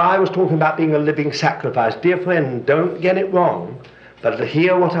 Now, I was talking about being a living sacrifice. Dear friend, don't get it wrong, but to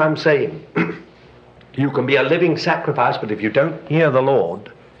hear what I'm saying. You can be a living sacrifice, but if you don't hear the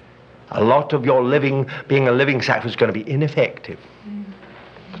Lord, a lot of your being a living sacrifice is going to be ineffective.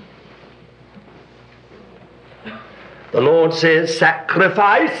 The Lord says,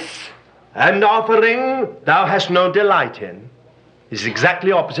 sacrifice and offering thou hast no delight in. Is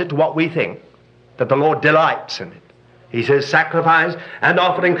exactly opposite to what we think, that the Lord delights in it. He says, sacrifice and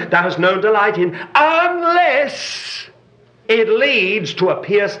offering thou hast no delight in, unless it leads to a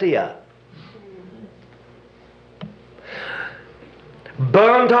pierced ear.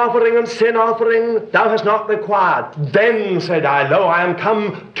 Burnt offering and sin offering thou hast not required. Then said I, Lo, I am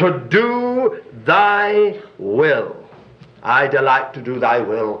come to do thy will. I delight to do thy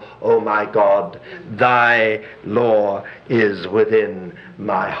will, O my God. Thy law is within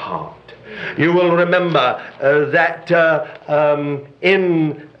my heart. You will remember that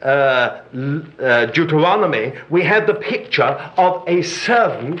in Deuteronomy, we have the picture of a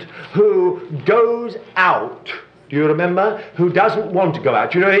servant who goes out. Do you remember? Who doesn't want to go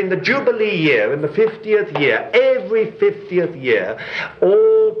out. You know, in the Jubilee year, in the 50th year, every 50th year,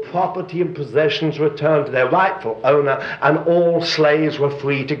 all property and possessions returned to their rightful owner, and all slaves were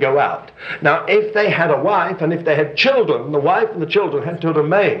free to go out. Now, if they had a wife and if they had children, the wife and the children had to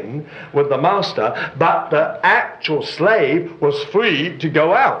remain with the master, but the actual slave was free to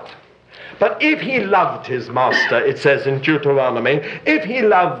go out. But if he loved his master, it says in Deuteronomy, if he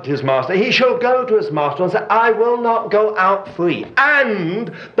loved his master, he shall go to his master and say, I will not go out free.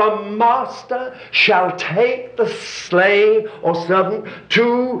 And the master shall take the slave or servant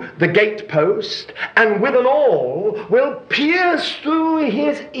to the gatepost, and with an awl will pierce through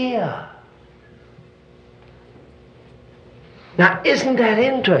his ear. Now, isn't that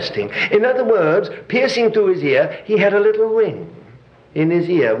interesting? In other words, piercing through his ear, he had a little ring in his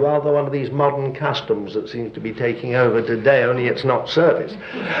ear, rather one of these modern customs that seems to be taking over today, only it's not service.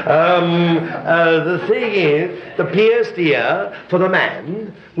 The thing is, the pierced ear for the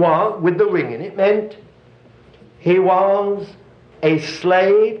man was, with the ring in it, meant he was a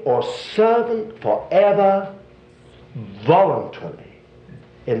slave or servant forever, voluntarily,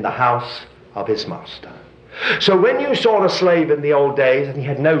 in the house of his master. So when you saw a slave in the old days and he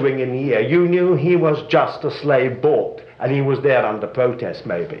had no ring in the ear, you knew he was just a slave bought, and he was there under protest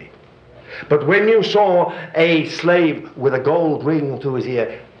maybe. But when you saw a slave with a gold ring through his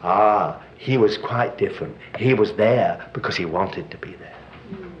ear, he was quite different. He was there because he wanted to be there.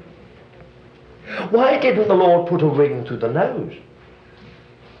 Why didn't the Lord put a ring through the nose?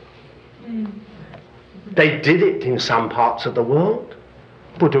 They did it in some parts of the world.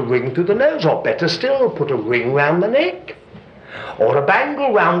 Put a ring through the nose, or better still, put a ring round the neck, or a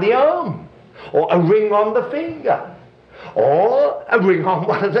bangle round the arm, or a ring on the finger, or a ring on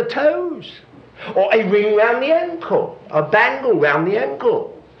one of the toes, or a ring round the ankle, a bangle round the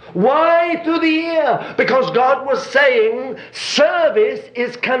ankle. Why through the ear? Because God was saying service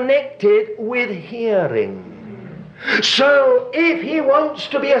is connected with hearing. So if he wants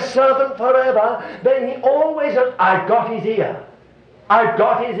to be a servant forever, then he always says, I've got his ear. I've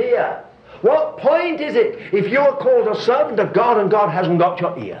got his ear. What point is it if you're called a servant of God and God hasn't got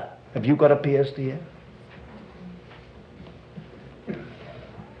your ear? Have you got a pierced ear?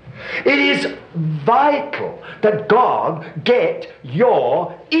 It is vital that God get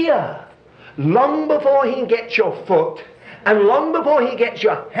your ear. Long before he gets your foot And long before he gets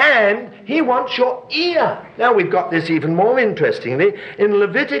your hand, he wants your ear. Now we've got this even more interestingly in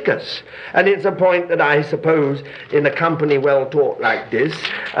Leviticus. And it's a point that I suppose in a company well taught like this,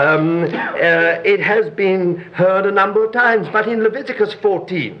 it has been heard a number of times. But in Leviticus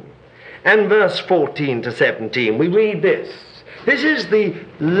 14 and verse 14 to 17, we read this. This is the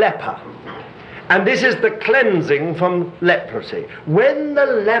leper. And this is the cleansing from leprosy. When the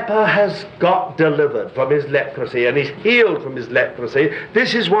leper has got delivered from his leprosy and is healed from his leprosy,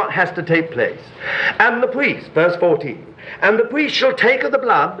 this is what has to take place. And the priest, verse 14, and the priest shall take of the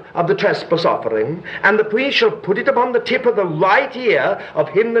blood of the trespass offering, and the priest shall put it upon the tip of the right ear of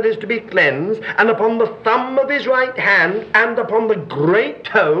him that is to be cleansed, and upon the thumb of his right hand, and upon the great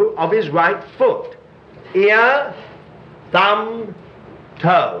toe of his right foot. Ear, thumb,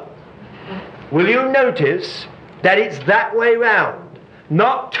 toe. Will you notice that it's that way round?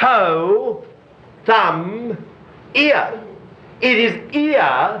 Not toe, thumb, ear. It is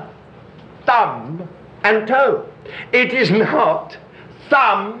ear, thumb, and toe. It is not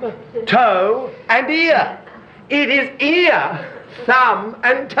thumb, toe, and ear. It is ear, thumb,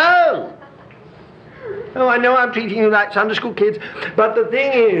 and toe. Oh, I know I'm treating you like Sunday school kids, but the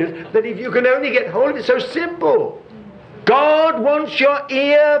thing is that if you can only get hold of it, it's so simple. God wants your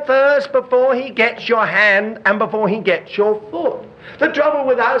ear first before he gets your hand and before he gets your foot. The trouble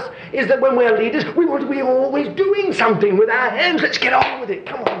with us is that when we're leaders, we want to be always doing something with our hands. Let's get on with it.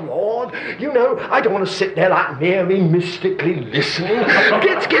 Come on, Lord. You know, I don't want to sit there like Mary mystically listening.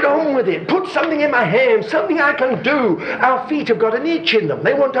 Let's get on with it. Put something in my hands, something I can do. Our feet have got an itch in them.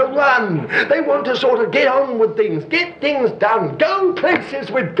 They want to run. They want to sort of get on with things, get things done, go places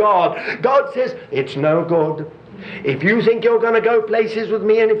with God. God says, it's no good. If you think you're going to go places with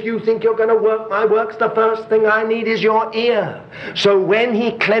me and if you think you're going to work my works, the first thing I need is your ear. So when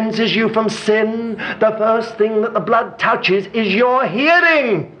he cleanses you from sin, the first thing that the blood touches is your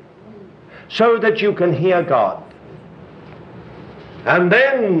hearing, so that you can hear God. And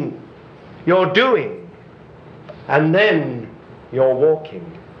then you're doing, and then you're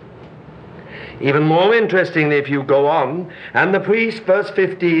walking. Even more interestingly, if you go on, and the priest, verse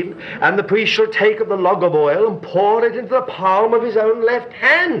 15, and the priest shall take of the log of oil and pour it into the palm of his own left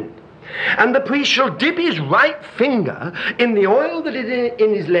hand. And the priest shall dip his right finger in the oil that is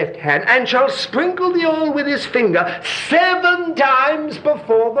in his left hand, and shall sprinkle the oil with his finger 7 times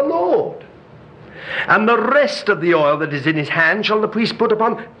before the Lord. And the rest of the oil that is in his hand shall the priest put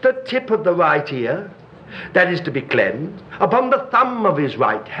upon the tip of the right ear, that is to be cleansed, upon the thumb of his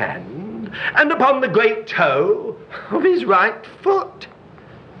right hand, and upon the great toe of his right foot,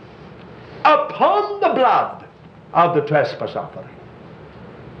 upon the blood of the trespass offering.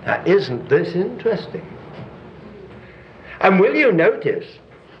 Now, isn't this interesting? And will you notice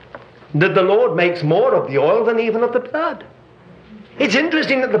that the Lord makes more of the oil than even of the blood? It's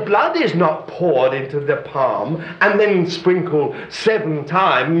interesting that the blood is not poured into the palm and then sprinkled 7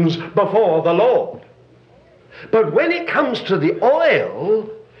 times before the Lord. But when it comes to the oil,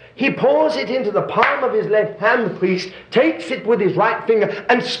 he pours it into the palm of his left hand, the priest, takes it with his right finger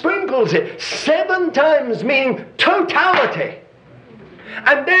and sprinkles it 7 times, meaning totality.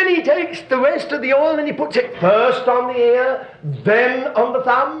 And then he takes the rest of the oil and he puts it first on the ear, then on the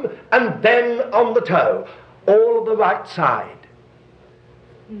thumb, and then on the toe, all of the right side.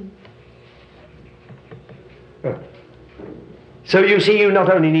 So you see, you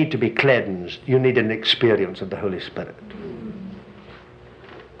not only need to be cleansed, you need an experience of the Holy Spirit.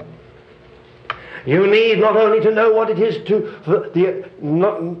 You need not only to know what it is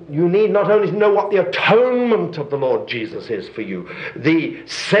you need not only to know what the atonement of the Lord Jesus is for you, the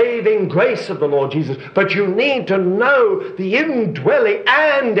saving grace of the Lord Jesus, but you need to know the indwelling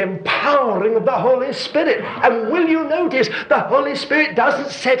and empowering of the Holy Spirit. And will you notice, the Holy Spirit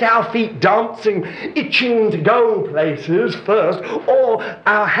doesn't set our feet dancing, itching to go places first, or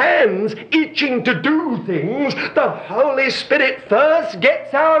our hands itching to do things. The Holy Spirit first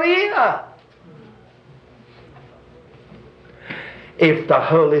gets our ear. If the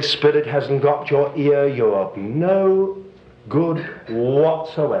Holy Spirit hasn't got your ear, you're of no good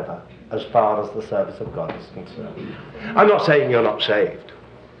whatsoever as far as the service of God is concerned. I'm not saying you're not saved.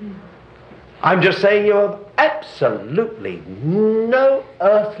 I'm just saying you're of absolutely no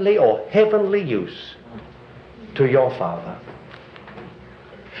earthly or heavenly use to your Father.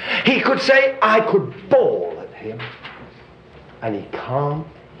 He could say, I could bawl at him, and he can't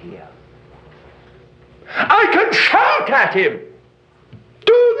hear. I can shout at him,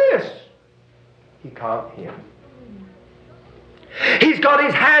 do this. He can't hear. He's got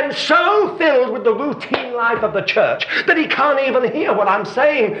his hands so filled with the routine life of the church that he can't even hear what I'm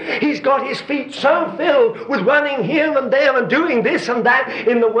saying. He's got his feet so filled with running here and there and doing this and that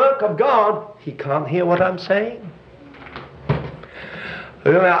in the work of God, he can't hear what I'm saying.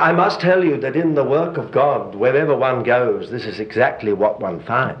 I must tell you that in the work of God, wherever one goes, this is exactly what one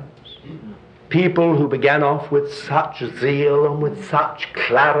finds. People who began off with such zeal and with such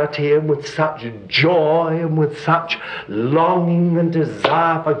clarity and with such joy and with such longing and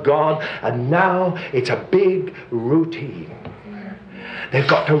desire for God, and now it's a big routine. They've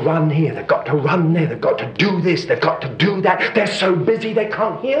got to run here, they've got to run there, they've got to do this, they've got to do that. They're so busy they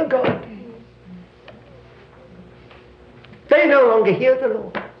can't hear God. They no longer hear the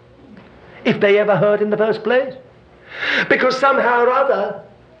Lord, if they ever heard in the first place. Because somehow or other,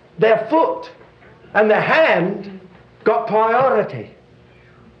 their foot and their hand got priority.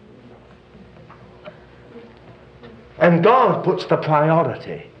 And God puts the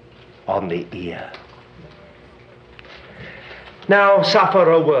priority on the ear. Now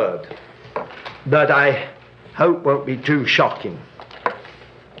suffer a word that I hope won't be too shocking.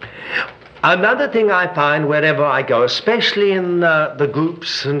 Another thing I find wherever I go, especially in the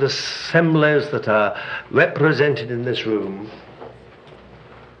groups and assemblies that are represented in this room,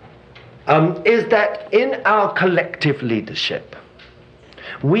 is that in our collective leadership,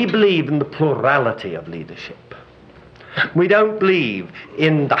 we believe in the plurality of leadership. We don't believe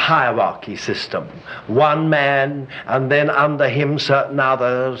in the hierarchy system. One man, and then under him certain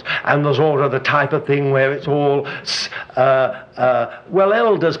others, and there's all of the type of thing where it's all,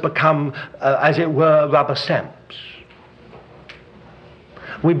 elders become, as it were, rubber stamps.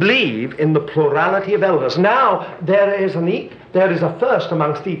 We believe in the plurality of elders. Now, there is a first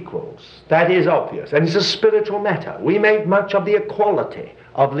amongst equals. That is obvious, and it's a spiritual matter. We make much of the equality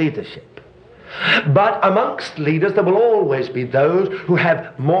of leadership. But amongst leaders, there will always be those who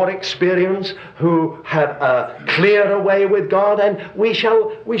have more experience, who have a clearer way with God, and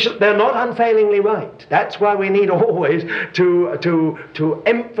they're not unfailingly right. That's why we need always to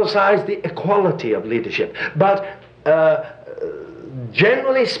emphasize the equality of leadership. But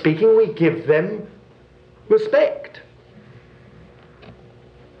generally speaking, we give them respect.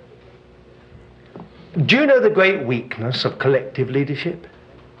 Do you know the great weakness of collective leadership?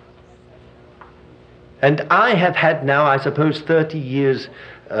 And I have had now, I suppose, 30 years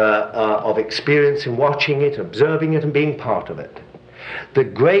of experience in watching it, observing it, and being part of it. The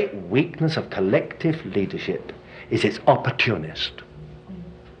great weakness of collective leadership is it's opportunist.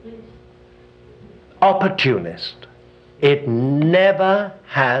 Opportunist. It never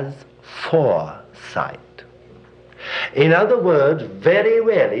has foresight. In other words, very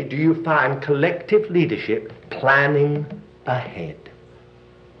rarely do you find collective leadership planning ahead.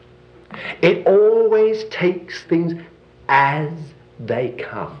 It always takes things as they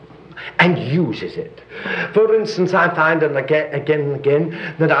come and uses it. For instance, I find again and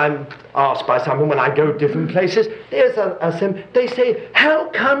again that I'm asked by someone when I go different places, they say, how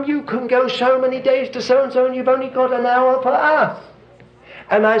come you can go so many days to so-and-so and you've only got an hour for us?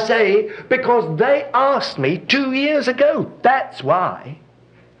 And I say, because they asked me 2 years ago. That's why.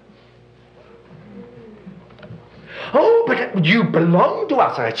 Oh, but you belong to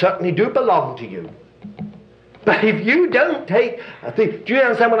us. I certainly do belong to you. But if you don't take a thing, do you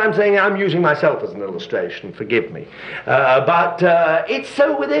understand what I'm saying? I'm using myself as an illustration, forgive me. But it's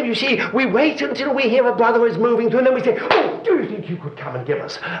so with them, you see, we wait until we hear a brother is moving through, and then we say, oh, do you think you could come and give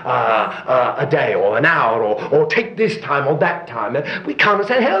us a day or an hour or take this time or that time? And we can't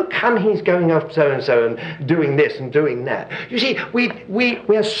say, how come he's going off so-and-so and doing this and doing that? You see,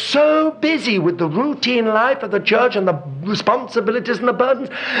 we're so busy with the routine life of the church and the responsibilities and the burdens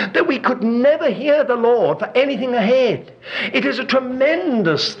that we could never hear the Lord for anything ahead. It is a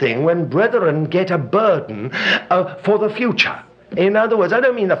tremendous thing when brethren get a burden for the future. In other words, I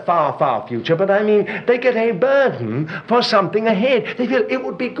don't mean the far, far future, but I mean they get a burden for something ahead. They feel it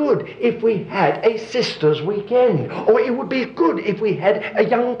would be good if we had a sisters' weekend, or it would be good if we had a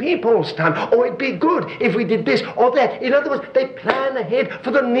young people's time, or it'd be good if we did this or that. In other words, they plan ahead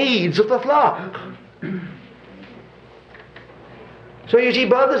for the needs of the flock. So you see,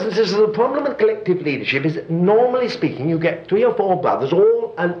 brothers and sisters, the problem with collective leadership is that normally speaking, you get 3 or 4 brothers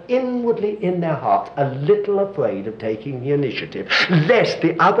all and inwardly in their hearts a little afraid of taking the initiative, lest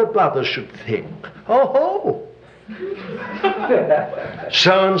the other brothers should think, oh,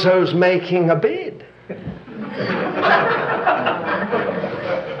 so-and-so's making a bid.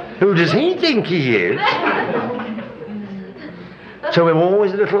 Who does he think he is? So we're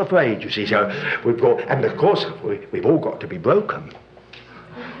always a little afraid, you see. So we've got, and of course, we've all got to be broken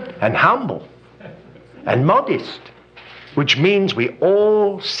and humble and modest which means we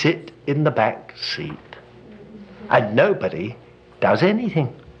all sit in the back seat and nobody does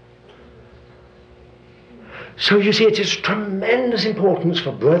anything. So you see, it is tremendous importance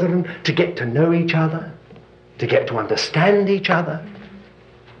for brethren to get to know each other, to get to understand each other,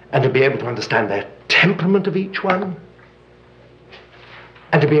 and to be able to understand the temperament of each one,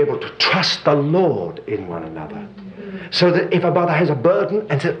 and to be able to trust the Lord in one another. So that if a brother has a burden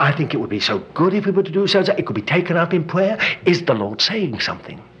and says, I think it would be so good if we were to do so, that it could be taken up in prayer, is the Lord saying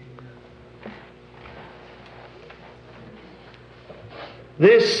something?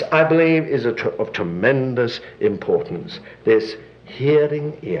 This, I believe, is of tremendous importance, this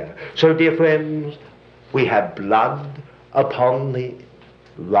hearing ear. So, dear friends, we have blood upon the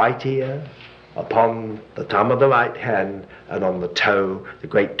right ear, upon the thumb of the right hand, and on the toe, the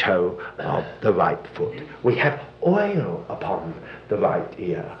great toe of the right foot. We have oil upon the right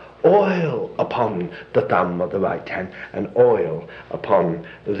ear, oil upon the thumb of the right hand, and oil upon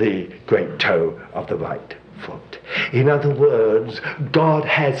the great toe of the right foot. In other words, God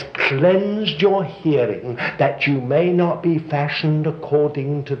has cleansed your hearing that you may not be fashioned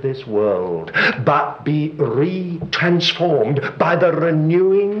according to this world, but be re-transformed by the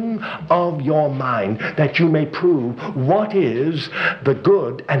renewing of your mind, that you may prove what is the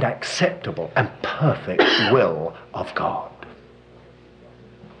good and acceptable and perfect will of God.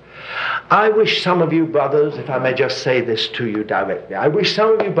 I wish some of you brothers, if I may just say this to you directly, I wish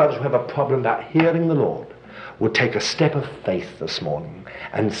some of you brothers who have a problem about hearing the Lord would take a step of faith this morning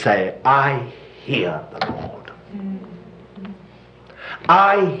and say, I hear the Lord.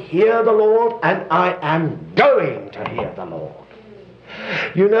 I hear the Lord, and I am going to hear the Lord.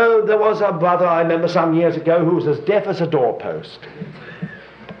 You know, there was a brother I remember some years ago who was as deaf as a doorpost.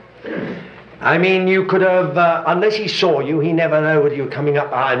 I mean, you could have, unless he saw you, he never knew whether you were coming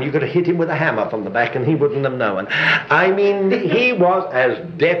up behind him. You could have hit him with a hammer from the back and he wouldn't have known. I mean, he was as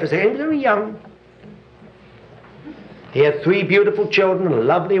deaf as he was very young. He had 3 beautiful children and a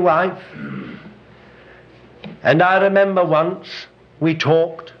lovely wife. And I remember once we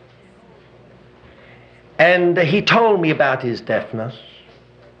talked, and he told me about his deafness.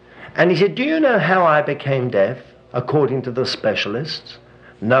 And he said, do you know how I became deaf, according to the specialists?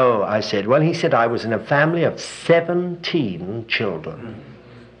 No, I said. Well, he said, I was in a family of 17 children.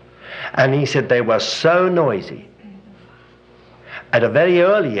 And he said they were so noisy. At a very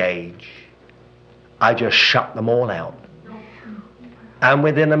early age, I just shut them all out. And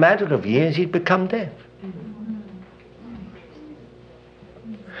within a matter of years, he'd become deaf.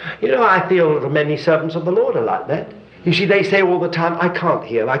 You know, I feel that many servants of the Lord are like that. You see, they say all the time, I can't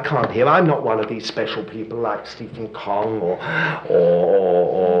hear. I'm not one of these special people like Stephen Kong or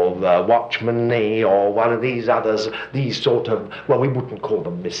Watchman Nee or one of these others, these sort of, well, we wouldn't call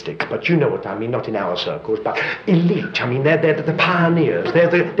them mystics, but you know what I mean, not in our circles, but elite. I mean, they're the pioneers. They're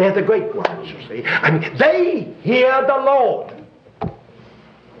the great ones, you see. I mean, they hear the Lord.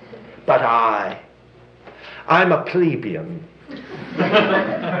 But I'm a plebeian.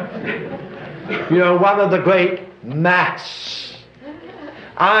 You know, one of the great mass.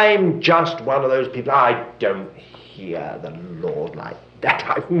 I'm just one of those people. I don't hear the Lord like that.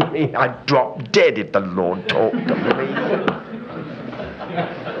 I mean, I'd drop dead if the Lord talked to me.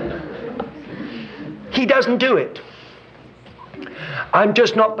 He doesn't do it. I'm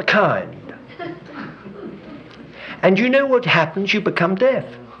just not the kind. And you know what happens? You become deaf.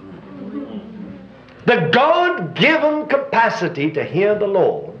 The God-given capacity to hear the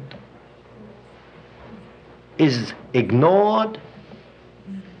Lord is ignored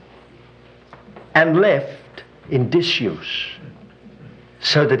and left in disuse,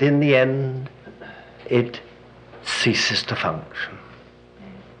 so that in the end it ceases to function.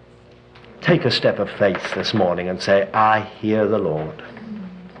 Take a step of faith this morning and say, I hear the Lord.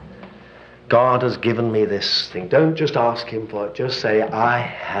 God has given me this thing. Don't just ask him for it. Just say, I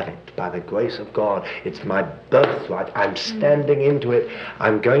have it by the grace of God. It's my birthright. I'm standing into it.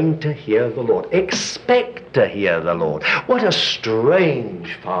 I'm going to hear the Lord. Expect to hear the Lord. What a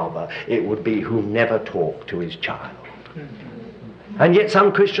strange father it would be who never talked to his child. And yet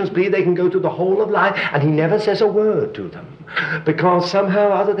some Christians believe they can go through the whole of life and he never says a word to them, because somehow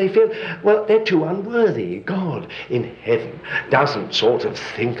or other they feel, well, they're too unworthy. God in heaven doesn't sort of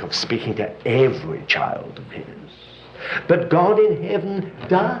think of speaking to every child of his. But God in heaven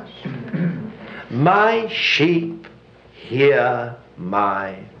does. My sheep hear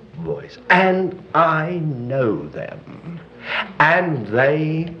my voice, and I know them, and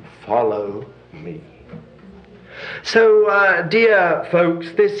they follow me. So, dear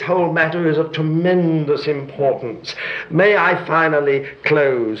folks, this whole matter is of tremendous importance. May I finally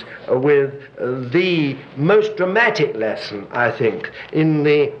close with the most dramatic lesson, I think, in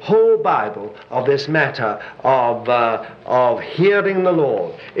the whole Bible of this matter of hearing the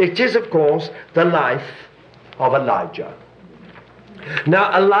Lord. It is, of course, the life of Elijah.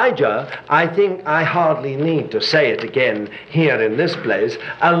 Now, Elijah, I think I hardly need to say it again here in this place.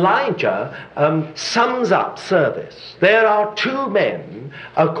 Elijah sums up service. There are two men,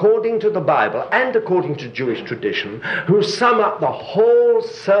 according to the Bible and according to Jewish tradition, who sum up the whole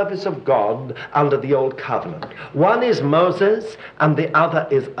service of God under the Old Covenant. One is Moses and the other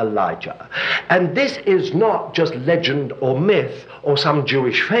is Elijah. And this is not just legend or myth or some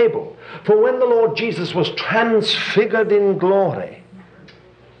Jewish fable. For when the Lord Jesus was transfigured in glory,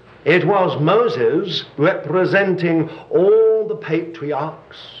 it was Moses representing all the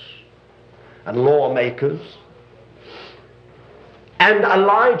patriarchs and lawmakers, and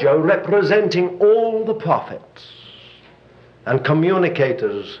Elijah representing all the prophets and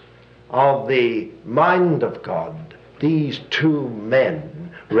communicators of the mind of God. These two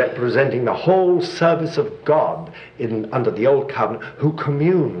men representing the whole service of God under the Old Covenant, who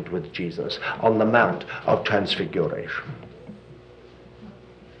communed with Jesus on the Mount of Transfiguration.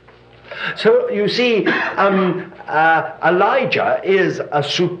 So you see, Elijah is a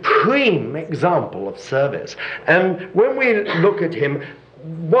supreme example of service. And when we look at him,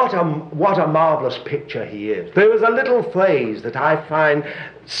 what a marvelous picture he is. There is a little phrase that I find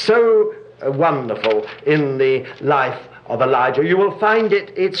so wonderful in the life of Elijah. You will find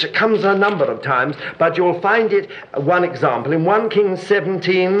it comes a number of times, but you'll find it, one example, in 1 Kings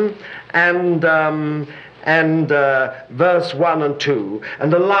 17 and verse 1 and 2.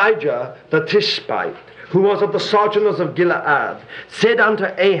 And Elijah the Tishbite, who was of the sojourners of Gilead, said unto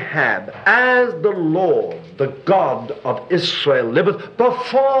Ahab, As the Lord, the God of Israel, liveth,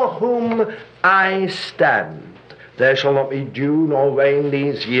 before whom I stand, there shall not be dew nor rain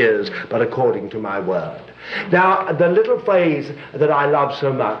these years, but according to my word. Now, the little phrase that I love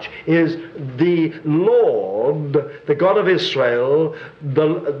so much is the Lord, the God of Israel,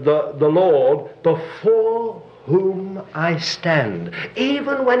 the Lord, before whom I stand.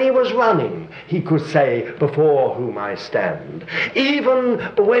 Even when he was running, he could say, before whom I stand. Even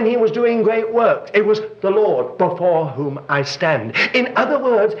when he was doing great work, it was the Lord before whom I stand. In other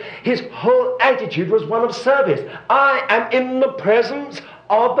words, his whole attitude was one of service. I am in the presence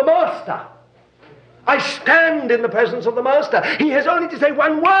of the Master. I stand in the presence of the Master. He has only to say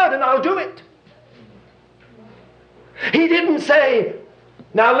one word and I'll do it. He didn't say,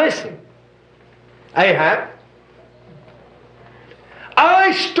 now listen, Ahab,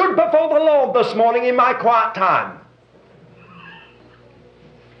 I stood before the Lord this morning in my quiet time.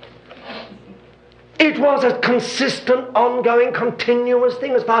 It was a consistent, ongoing, continuous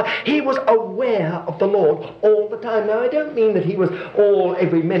thing. As far as he was aware of the Lord all the time. Now, I don't mean that he was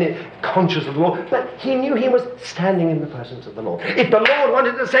every minute conscious of the Lord, but he knew he was standing in the presence of the Lord. If the Lord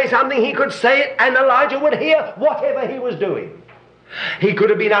wanted to say something, he could say it, and Elijah would hear whatever he was doing. He could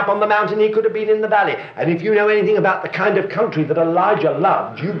have been up on the mountain, he could have been in the valley. And if you know anything about the kind of country that Elijah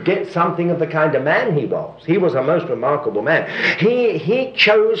loved, you get something of the kind of man he was. He was a most remarkable man. He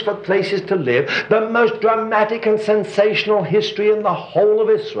chose for places to live the most dramatic and sensational history in the whole of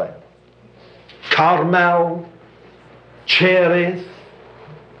Israel. Carmel, Cherith,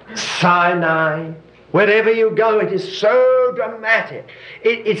 Sinai. Wherever you go, it is so dramatic.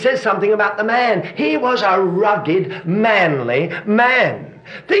 It says something about the man. He was a rugged, manly man.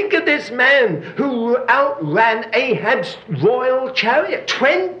 Think of this man who outran Ahab's royal chariot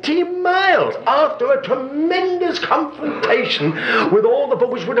 20 miles after a tremendous confrontation with all the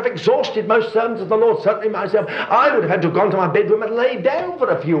which would have exhausted most servants of the Lord. Certainly myself, I would have had to have gone to my bedroom and laid down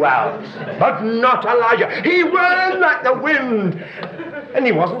for a few hours. But not Elijah. He ran like the wind. And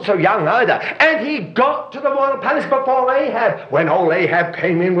he wasn't so young either. And he got to the royal palace before Ahab. When old Ahab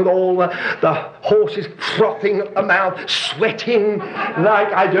came in with all the horses frothing at the mouth, sweating like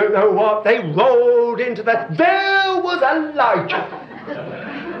I don't know what, they rolled into that. There was Elijah.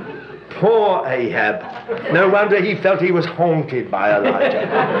 Poor Ahab. No wonder he felt he was haunted by Elijah.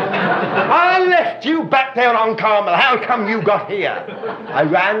 I left you back there on Carmel. How come you got here? I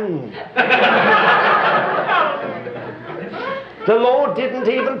ran. The Lord didn't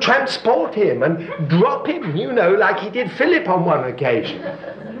even transport him and drop him, like he did Philip on one occasion.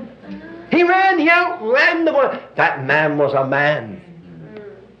 He outran the world. That man was a man.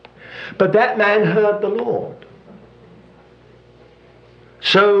 But that man heard the Lord.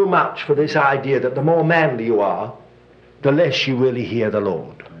 So much for this idea that the more manly you are, the less you really hear the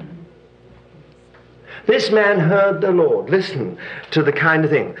Lord. This man heard the Lord. Listen to the kind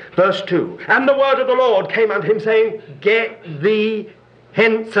of thing. Verse 2. And the word of the Lord came unto him, saying, Get thee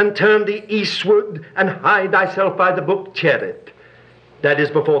hence and turn thee eastward, and hide thyself by the brook Cherith, that is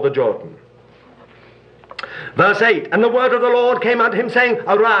before the Jordan. Verse 8, and the word of the Lord came unto him, saying,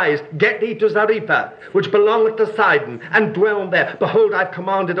 Arise, get thee to Zarephath, which belongeth to Sidon, and dwell there. Behold, I've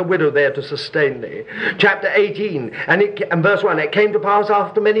commanded a widow there to sustain thee. Chapter 18, and verse 1, it came to pass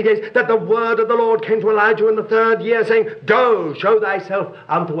after many days that the word of the Lord came to Elijah in the 3rd year, saying, Go, show thyself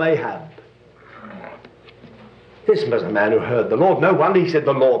unto Ahab. This was a man who heard the Lord. No wonder he said,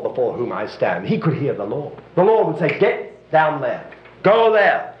 The Lord before whom I stand. He could hear the Lord. The Lord would say, Get down there. Go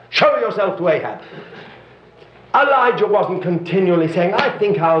there. Show yourself to Ahab. Elijah wasn't continually saying, I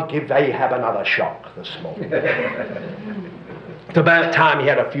think I'll give Ahab another shock this morning. It's about time he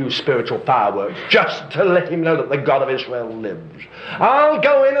had a few spiritual fireworks just to let him know that the God of Israel lives. I'll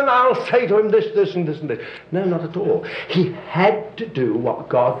go in and I'll say to him this, this, and this, and this. No, not at all. He had to do what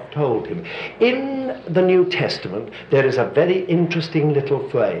God told him. In the New Testament, there is a very interesting little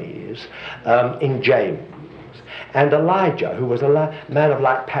phrase in James. And Elijah, who was a man of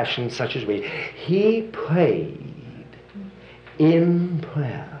like passions such as we, he prayed in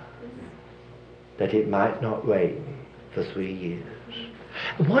prayer that it might not rain for 3 years.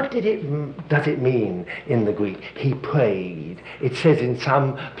 What does it mean in the Greek? He prayed. It says in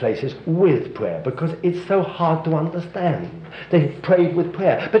some places with prayer, because it's so hard to understand. They prayed with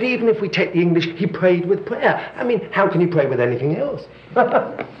prayer. But even if we take the English, he prayed with prayer. I mean, how can you pray with anything else?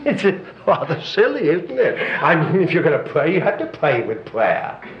 It's rather silly, isn't it? I mean, if you're going to pray, you have to pray with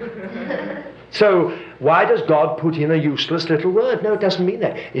prayer. So why does God put in a useless little word? No, it doesn't mean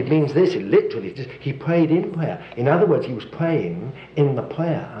that. It means this. It literally, he prayed in prayer. In other words, he was praying in the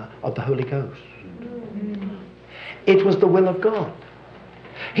prayer of the Holy Ghost. It was the will of God.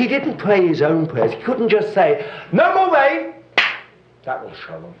 He didn't pray his own prayers. He couldn't just say, no more rain. That will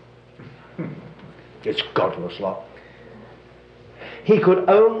show them. It's godless lot. He could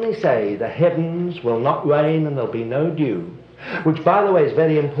only say, the heavens will not rain and there'll be no dew, which, by the way, is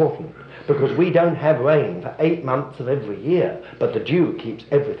very important, because we don't have rain for 8 months of every year, but the dew keeps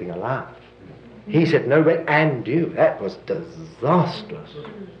everything alive. He said no rain and dew. That was disastrous.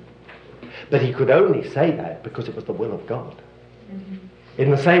 But he could only say that because it was the will of God. In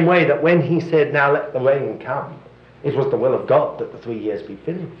the same way that when he said, now let the rain come, it was the will of God that the 3 years be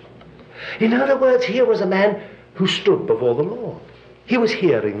finished. In other words, here was a man who stood before the Lord. He was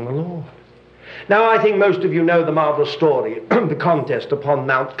hearing the Lord. Now, I think most of you know the marvelous story, the contest upon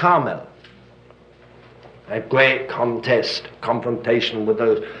Mount Carmel. A great contest, confrontation with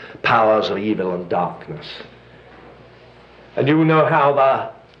those powers of evil and darkness. And you know how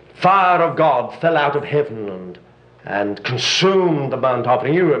the fire of God fell out of heaven and consumed the burnt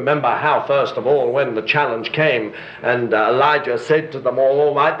offering. You remember how, first of all, when the challenge came, and Elijah said to them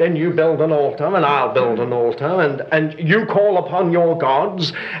all right, then you build an altar, and I'll build an altar, and you call upon your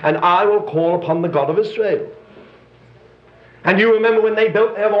gods, and I will call upon the God of Israel. And you remember when they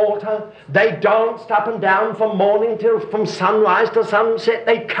built their altar, they danced up and down from morning till from sunrise to sunset.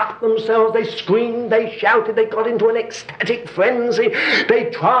 They cut themselves, they screamed, they shouted, they got into an ecstatic frenzy.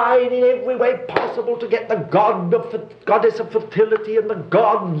 They tried in every way possible to get the goddess of fertility and the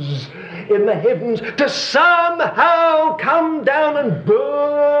gods in the heavens to somehow come down and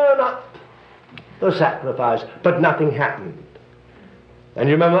burn up the sacrifice. But nothing happened. And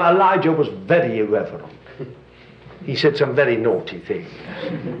you remember Elijah was very irreverent. He said some very naughty things.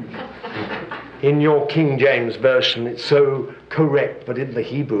 In your King James Version, it's so correct, but in the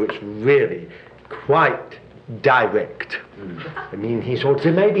Hebrew, it's really quite direct. I mean, he sort of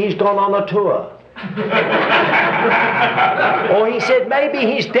said, maybe he's gone on a tour. Or he said, maybe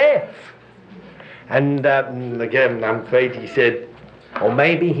he's deaf. And again, I'm afraid he said, or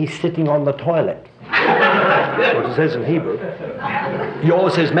maybe he's sitting on the toilet. That's what it says in Hebrew.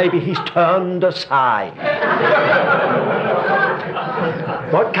 Yours says maybe he's turned aside.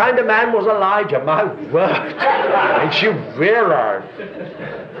 What kind of man was Elijah? My word. Makes you realize.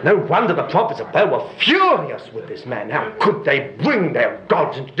 No wonder the prophets of Baal were furious with this man. How could they bring their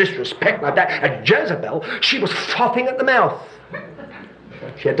gods into disrespect like that? And Jezebel, she was frothing at the mouth.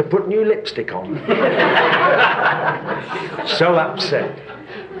 She had to put new lipstick on. So upset.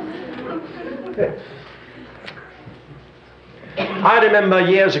 I remember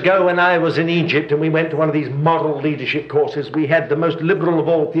years ago when I was in Egypt and we went to one of these moral leadership courses, we had the most liberal of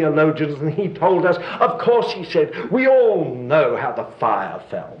all theologians, and he told us, of course, he said, we all know how the fire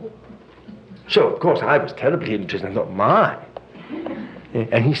fell. So, of course, I was terribly interested and thought, my.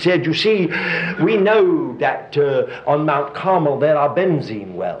 And he said, you see, we know that on Mount Carmel there are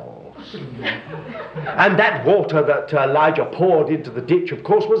benzene wells. And that water that Elijah poured into the ditch, of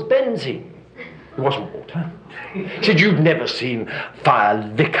course, was benzene. It wasn't water. He said, you've never seen fire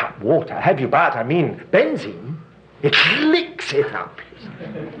lick up water, have you? But I mean, benzene, it licks it up.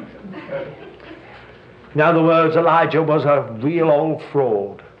 In other words, Elijah was a real old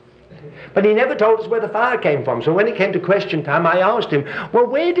fraud. But he never told us where the fire came from. So when it came to question time, I asked him, well,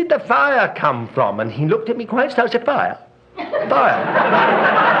 where did the fire come from? And he looked at me quite startled. I said, fire? Fire?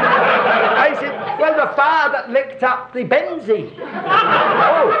 I said, well, the fire that licked up the benzene.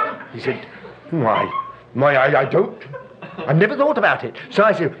 Oh. He said, why, I don't. I never thought about it. So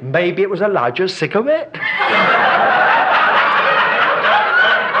I said, maybe it was Elijah's cigarette.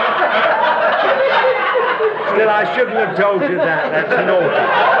 Still, I shouldn't have told you that. That's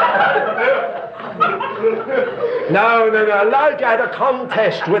naughty. No. Elijah had a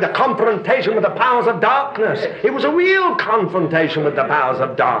contest with a confrontation with the powers of darkness. It was a real confrontation with the powers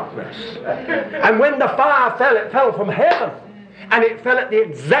of darkness. And when the fire fell, it fell from heaven. And it fell at the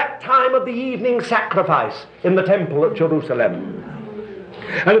exact time of the evening sacrifice in the temple at Jerusalem.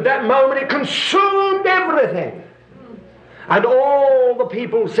 And at that moment it consumed everything. And all the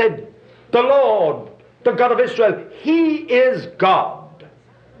people said, the Lord, the God of Israel, He is God.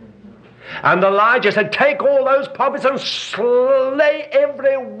 And Elijah said, take all those prophets and slay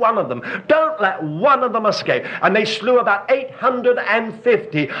every one of them. Don't let one of them escape. And they slew about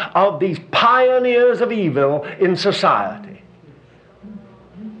 850 of these pioneers of evil in society.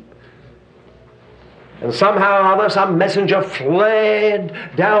 And somehow or other, some messenger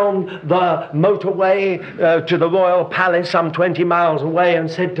fled down the motorway to the royal palace some 20 miles away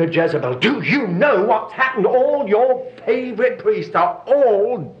and said to Jezebel, do you know what's happened? All your favorite priests are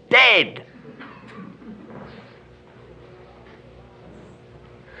all dead.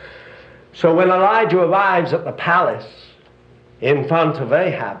 So when Elijah arrives at the palace in front of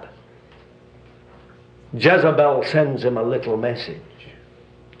Ahab, Jezebel sends him a little message.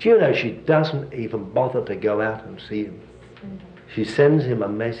 Do you know she doesn't even bother to go out and see him? She sends him a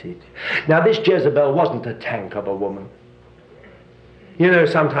message. Now this Jezebel wasn't a tank of a woman. You know,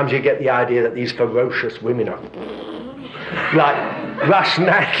 sometimes you get the idea that these ferocious women are like Russian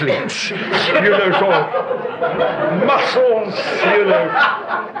athletes. You know, sort of muscles, you know.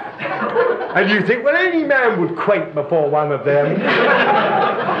 And you think, well, any man would quake before one of them.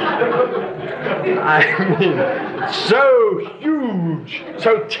 I mean, so huge,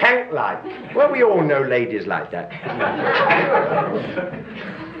 so tank-like. Well, we all know ladies like that.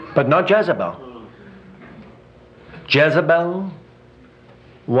 But not Jezebel. Jezebel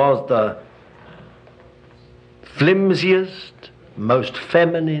was the flimsiest, most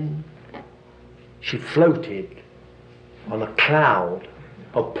feminine. She floated on a cloud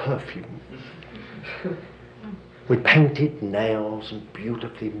of perfume, with painted nails and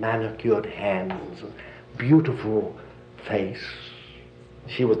beautifully manicured hands and beautiful face.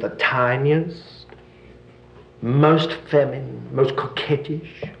 She was the tiniest, most feminine, most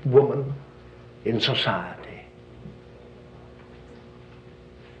coquettish woman in society.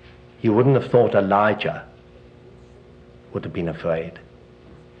 You wouldn't have thought Elijah would have been afraid.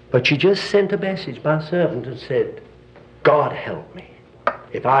 But she just sent a message by a servant and said, God help me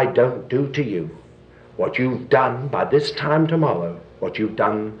if I don't do to you what you've done by this time tomorrow, what you've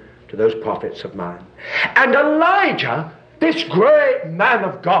done to those prophets of mine. And Elijah, this great man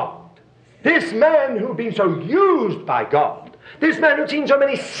of God, this man who'd been so used by God, this man who'd seen so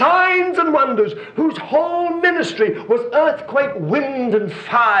many signs and wonders, whose whole ministry was earthquake, wind and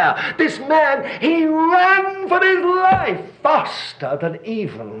fire, this man, he ran for his life faster than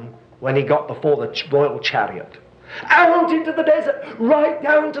even when he got before the royal chariot. Out into the desert, right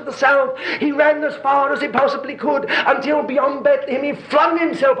down to the south. He ran as far as he possibly could until beyond Bethlehem he flung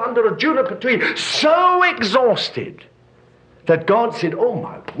himself under a juniper tree, so exhausted that God said, oh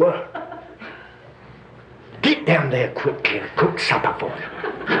my word, get down there quickly and cook supper for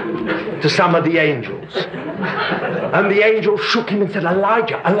him, to some of the angels. And the angel shook him and said,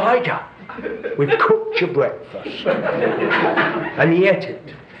 Elijah, Elijah, we've cooked your breakfast. And he ate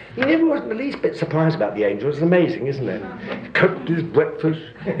it. He never was the least bit surprised about the angel. It's amazing, isn't it? He cooked his breakfast.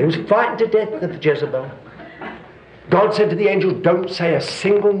 He was frightened to death of Jezebel. God said to the angel, don't say a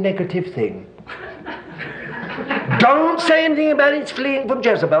single negative thing. Don't say anything about his fleeing from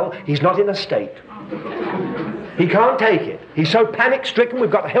Jezebel. He's not in a state. He can't take it. He's so panic-stricken,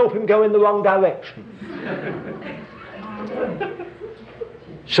 we've got to help him go in the wrong direction.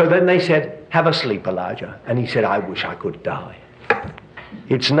 So then they said, have a sleep, Elijah. And he said, I wish I could die.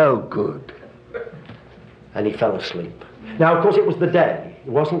 It's no good. And he fell asleep. Now, of course, it was the day. It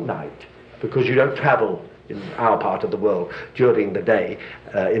wasn't night, because you don't travel in our part of the world during the day,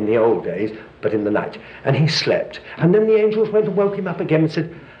 in the old days, but in the night. And he slept. And then the angels went and woke him up again and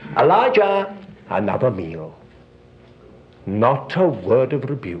said, Elijah, another meal. Not a word of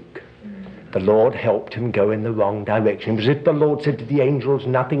rebuke. The Lord helped him go in the wrong direction. It was as if the Lord said to the angels,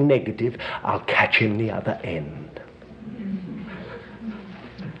 nothing negative, I'll catch him the other end.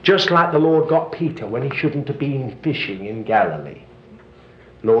 Just like the Lord got Peter when he shouldn't have been fishing in Galilee.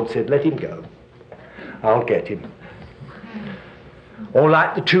 The Lord said, let him go. I'll get him. Or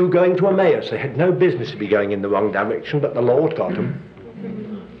like the two going to Emmaus. They had no business to be going in the wrong direction, but the Lord got them.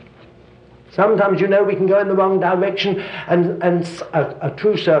 Sometimes, you know, we can go in the wrong direction, and a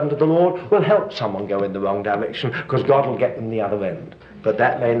true servant of the Lord will help someone go in the wrong direction, because God will get them the other end. But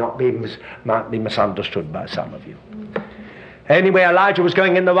that might be misunderstood by some of you. Anyway, Elijah was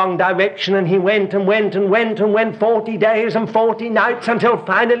going in the wrong direction, and he went and went and went and went 40 days and 40 nights until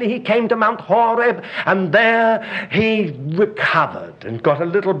finally he came to Mount Horeb, and there he recovered and got a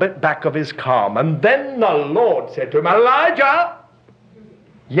little bit back of his calm. And then the Lord said to him, Elijah!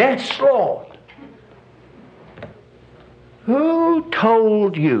 Yes, Lord. Who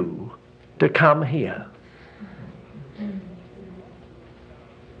told you to come here?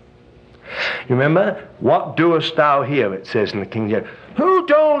 You remember? What doest thou here? It says in the King James. Who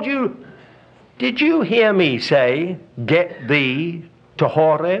told you? Did you hear me say, get thee to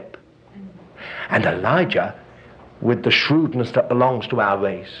Horeb? And Elijah, with the shrewdness that belongs to our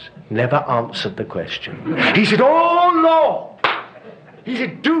race, never answered the question. He said, oh Lord! He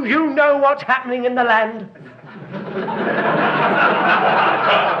said, do you know what's happening in the land?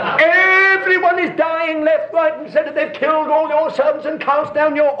 Everyone is dying left, right, and centre. They've killed all your servants and cast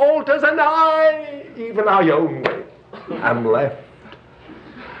down your altars, and I, even I only, am left.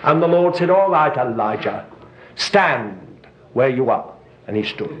 And the Lord said, all right, Elijah, stand where you are. And he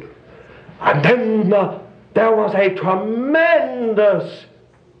stood. And then there was a tremendous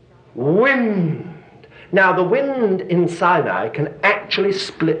wind. Now, the wind in Sinai can actually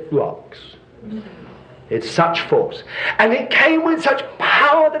split rocks. It's such force. And it came with such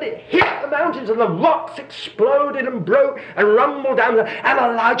power that it hit the mountains and the rocks exploded and broke and rumbled down. And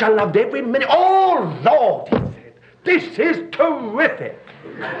Elijah loved every minute. Oh, Lord, he said, this is terrific.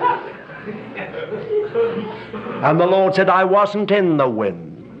 And the Lord said, I wasn't in the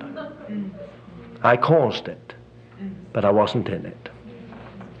wind. I caused it, but I wasn't in it.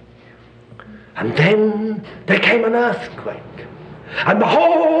 And then there came an earthquake, and the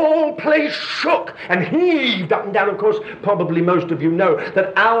whole place shook and heaved up and down. Of course, probably most of you know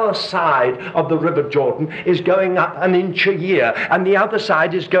that our side of the River Jordan is going up an inch a year, and the other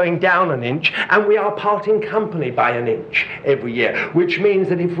side is going down an inch, and we are parting company by an inch every year, which means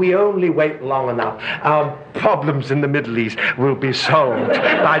that if we only wait long enough, our problems in the Middle East will be solved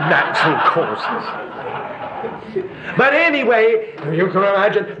by natural causes. But anyway, you can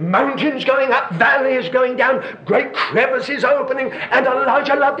imagine mountains going up, valleys going down, great crevices opening, and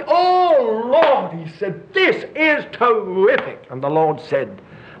Elijah loved it. Oh, Lord, he said, this is terrific. And the Lord said,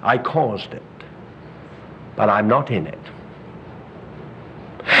 I caused it, but I'm not in it.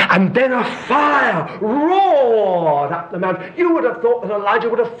 And then a fire roared up the mountain. You would have thought that Elijah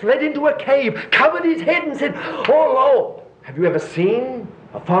would have fled into a cave, covered his head and said, oh, Lord, have you ever seen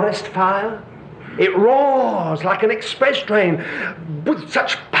a forest fire? It roars like an express train with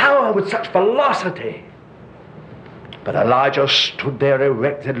such power, with such velocity. But Elijah stood there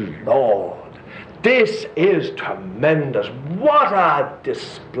erect and said, Lord, this is tremendous. What a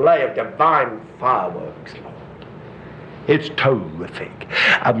display of divine fireworks, Lord. It's terrific.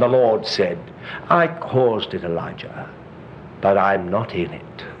 And the Lord said, I caused it, Elijah, but I'm not in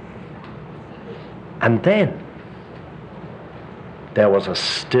it. And then there was a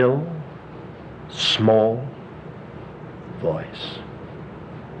still, small voice.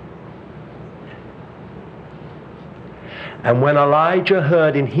 And when Elijah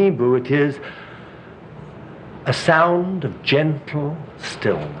heard, in Hebrew it is a sound of gentle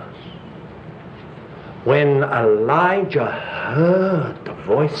stillness. When Elijah heard the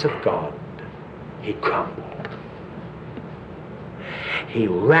voice of God, he crumbled. He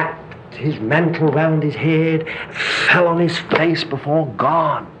wrapped his mantle round his head, fell on his face before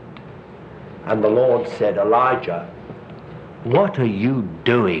God. And the Lord said, Elijah, what are you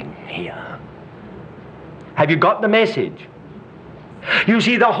doing here? Have you got the message? You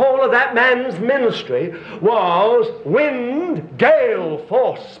see, the whole of that man's ministry was wind, gale,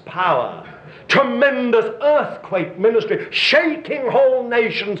 force, power. Tremendous earthquake ministry, shaking whole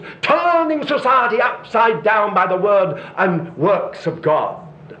nations, turning society upside down by the word and works of God.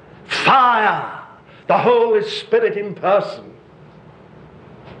 Fire, the the Holy Spirit in person.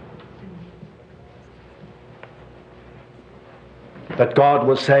 But God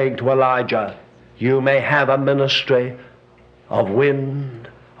was saying to Elijah, you may have a ministry of wind,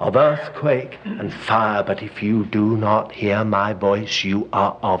 of earthquake and fire, but if you do not hear my voice, you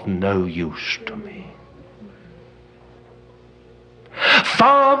are of no use to me.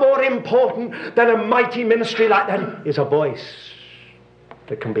 Far more important than a mighty ministry like that is a voice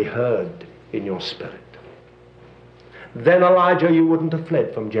that can be heard in your spirit. Then, Elijah, you wouldn't have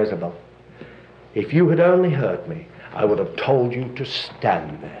fled from Jezebel. If you had only heard me, I would have told you to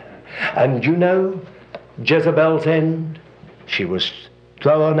stand there. And you know, Jezebel's end, she was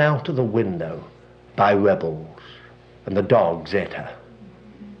thrown out of the window by rebels, and the dogs ate her.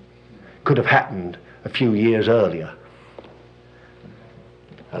 Could have happened a few years earlier.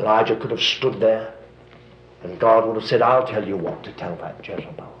 Elijah could have stood there, and God would have said, I'll tell you what to tell that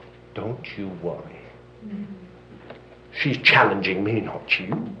Jezebel. Don't you worry. She's challenging me, not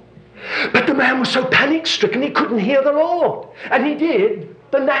you. But the man was so panic-stricken he couldn't hear the Lord. And he did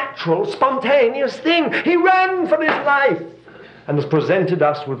the natural, spontaneous thing. He ran for his life and has presented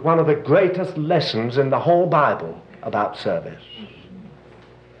us with one of the greatest lessons in the whole Bible about service.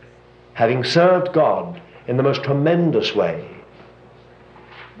 Having served God in the most tremendous way,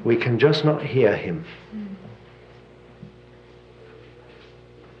 we can just not hear him.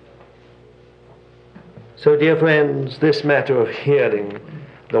 So, dear friends, this matter of hearing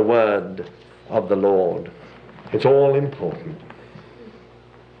the word of the Lord, it's all important.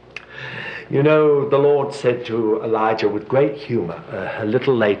 You know, the Lord said to Elijah with great humor a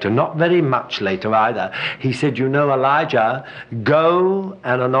little later, not very much later either, he said, you know, Elijah, go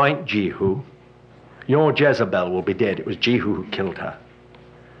and anoint Jehu. Your Jezebel will be dead. It was Jehu who killed her.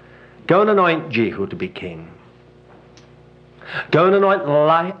 Go and anoint Jehu to be king. Go and anoint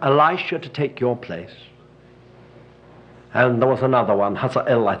Elisha to take your place. And there was another one,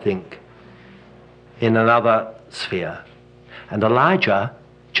 Hazael, I think, in another sphere. And Elijah,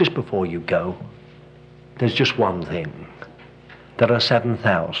 just before you go, there's just one thing. There are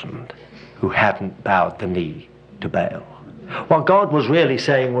 7,000 who haven't bowed the knee to Baal. What God was really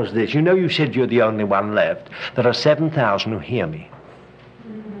saying was this, you know, you said you're the only one left. There are 7,000 who hear me.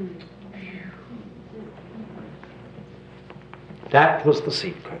 That was the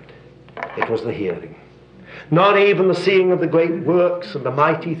secret. It was the hearing. Not even the seeing of the great works and the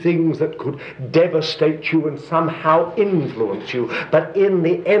mighty things that could devastate you and somehow influence you. But in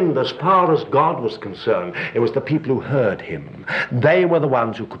the end, as far as God was concerned, it was the people who heard him. They were the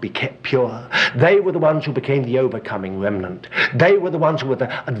ones who could be kept pure. They were the ones who became the overcoming remnant. They were the ones who were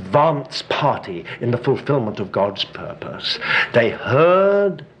the advance party in the fulfillment of God's purpose. They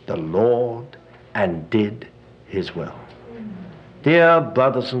heard the Lord and did his will. Dear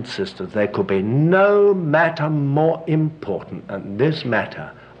brothers and sisters, there could be no matter more important than this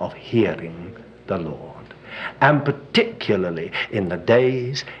matter of hearing the Lord, and particularly in the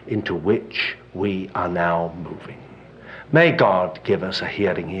days into which we are now moving. May God give us a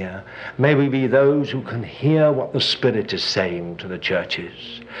hearing ear. May we be those who can hear what the Spirit is saying to the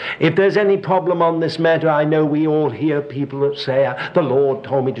churches. If there's any problem on this matter, I know we all hear people that say, the Lord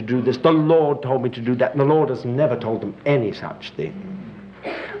told me to do this, the Lord told me to do that, and the Lord has never told them any such thing.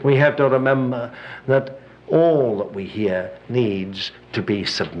 We have to remember that all that we hear needs to be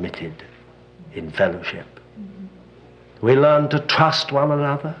submitted in fellowship. We learn to trust one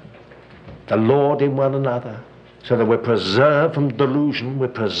another, the Lord in one another, so that we're preserved from delusion, we're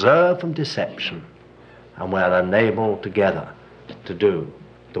preserved from deception, and we're enabled together to do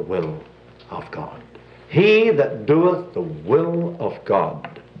the will of God. He that doeth the will of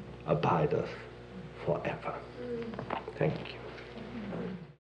God abideth forever. Thank you.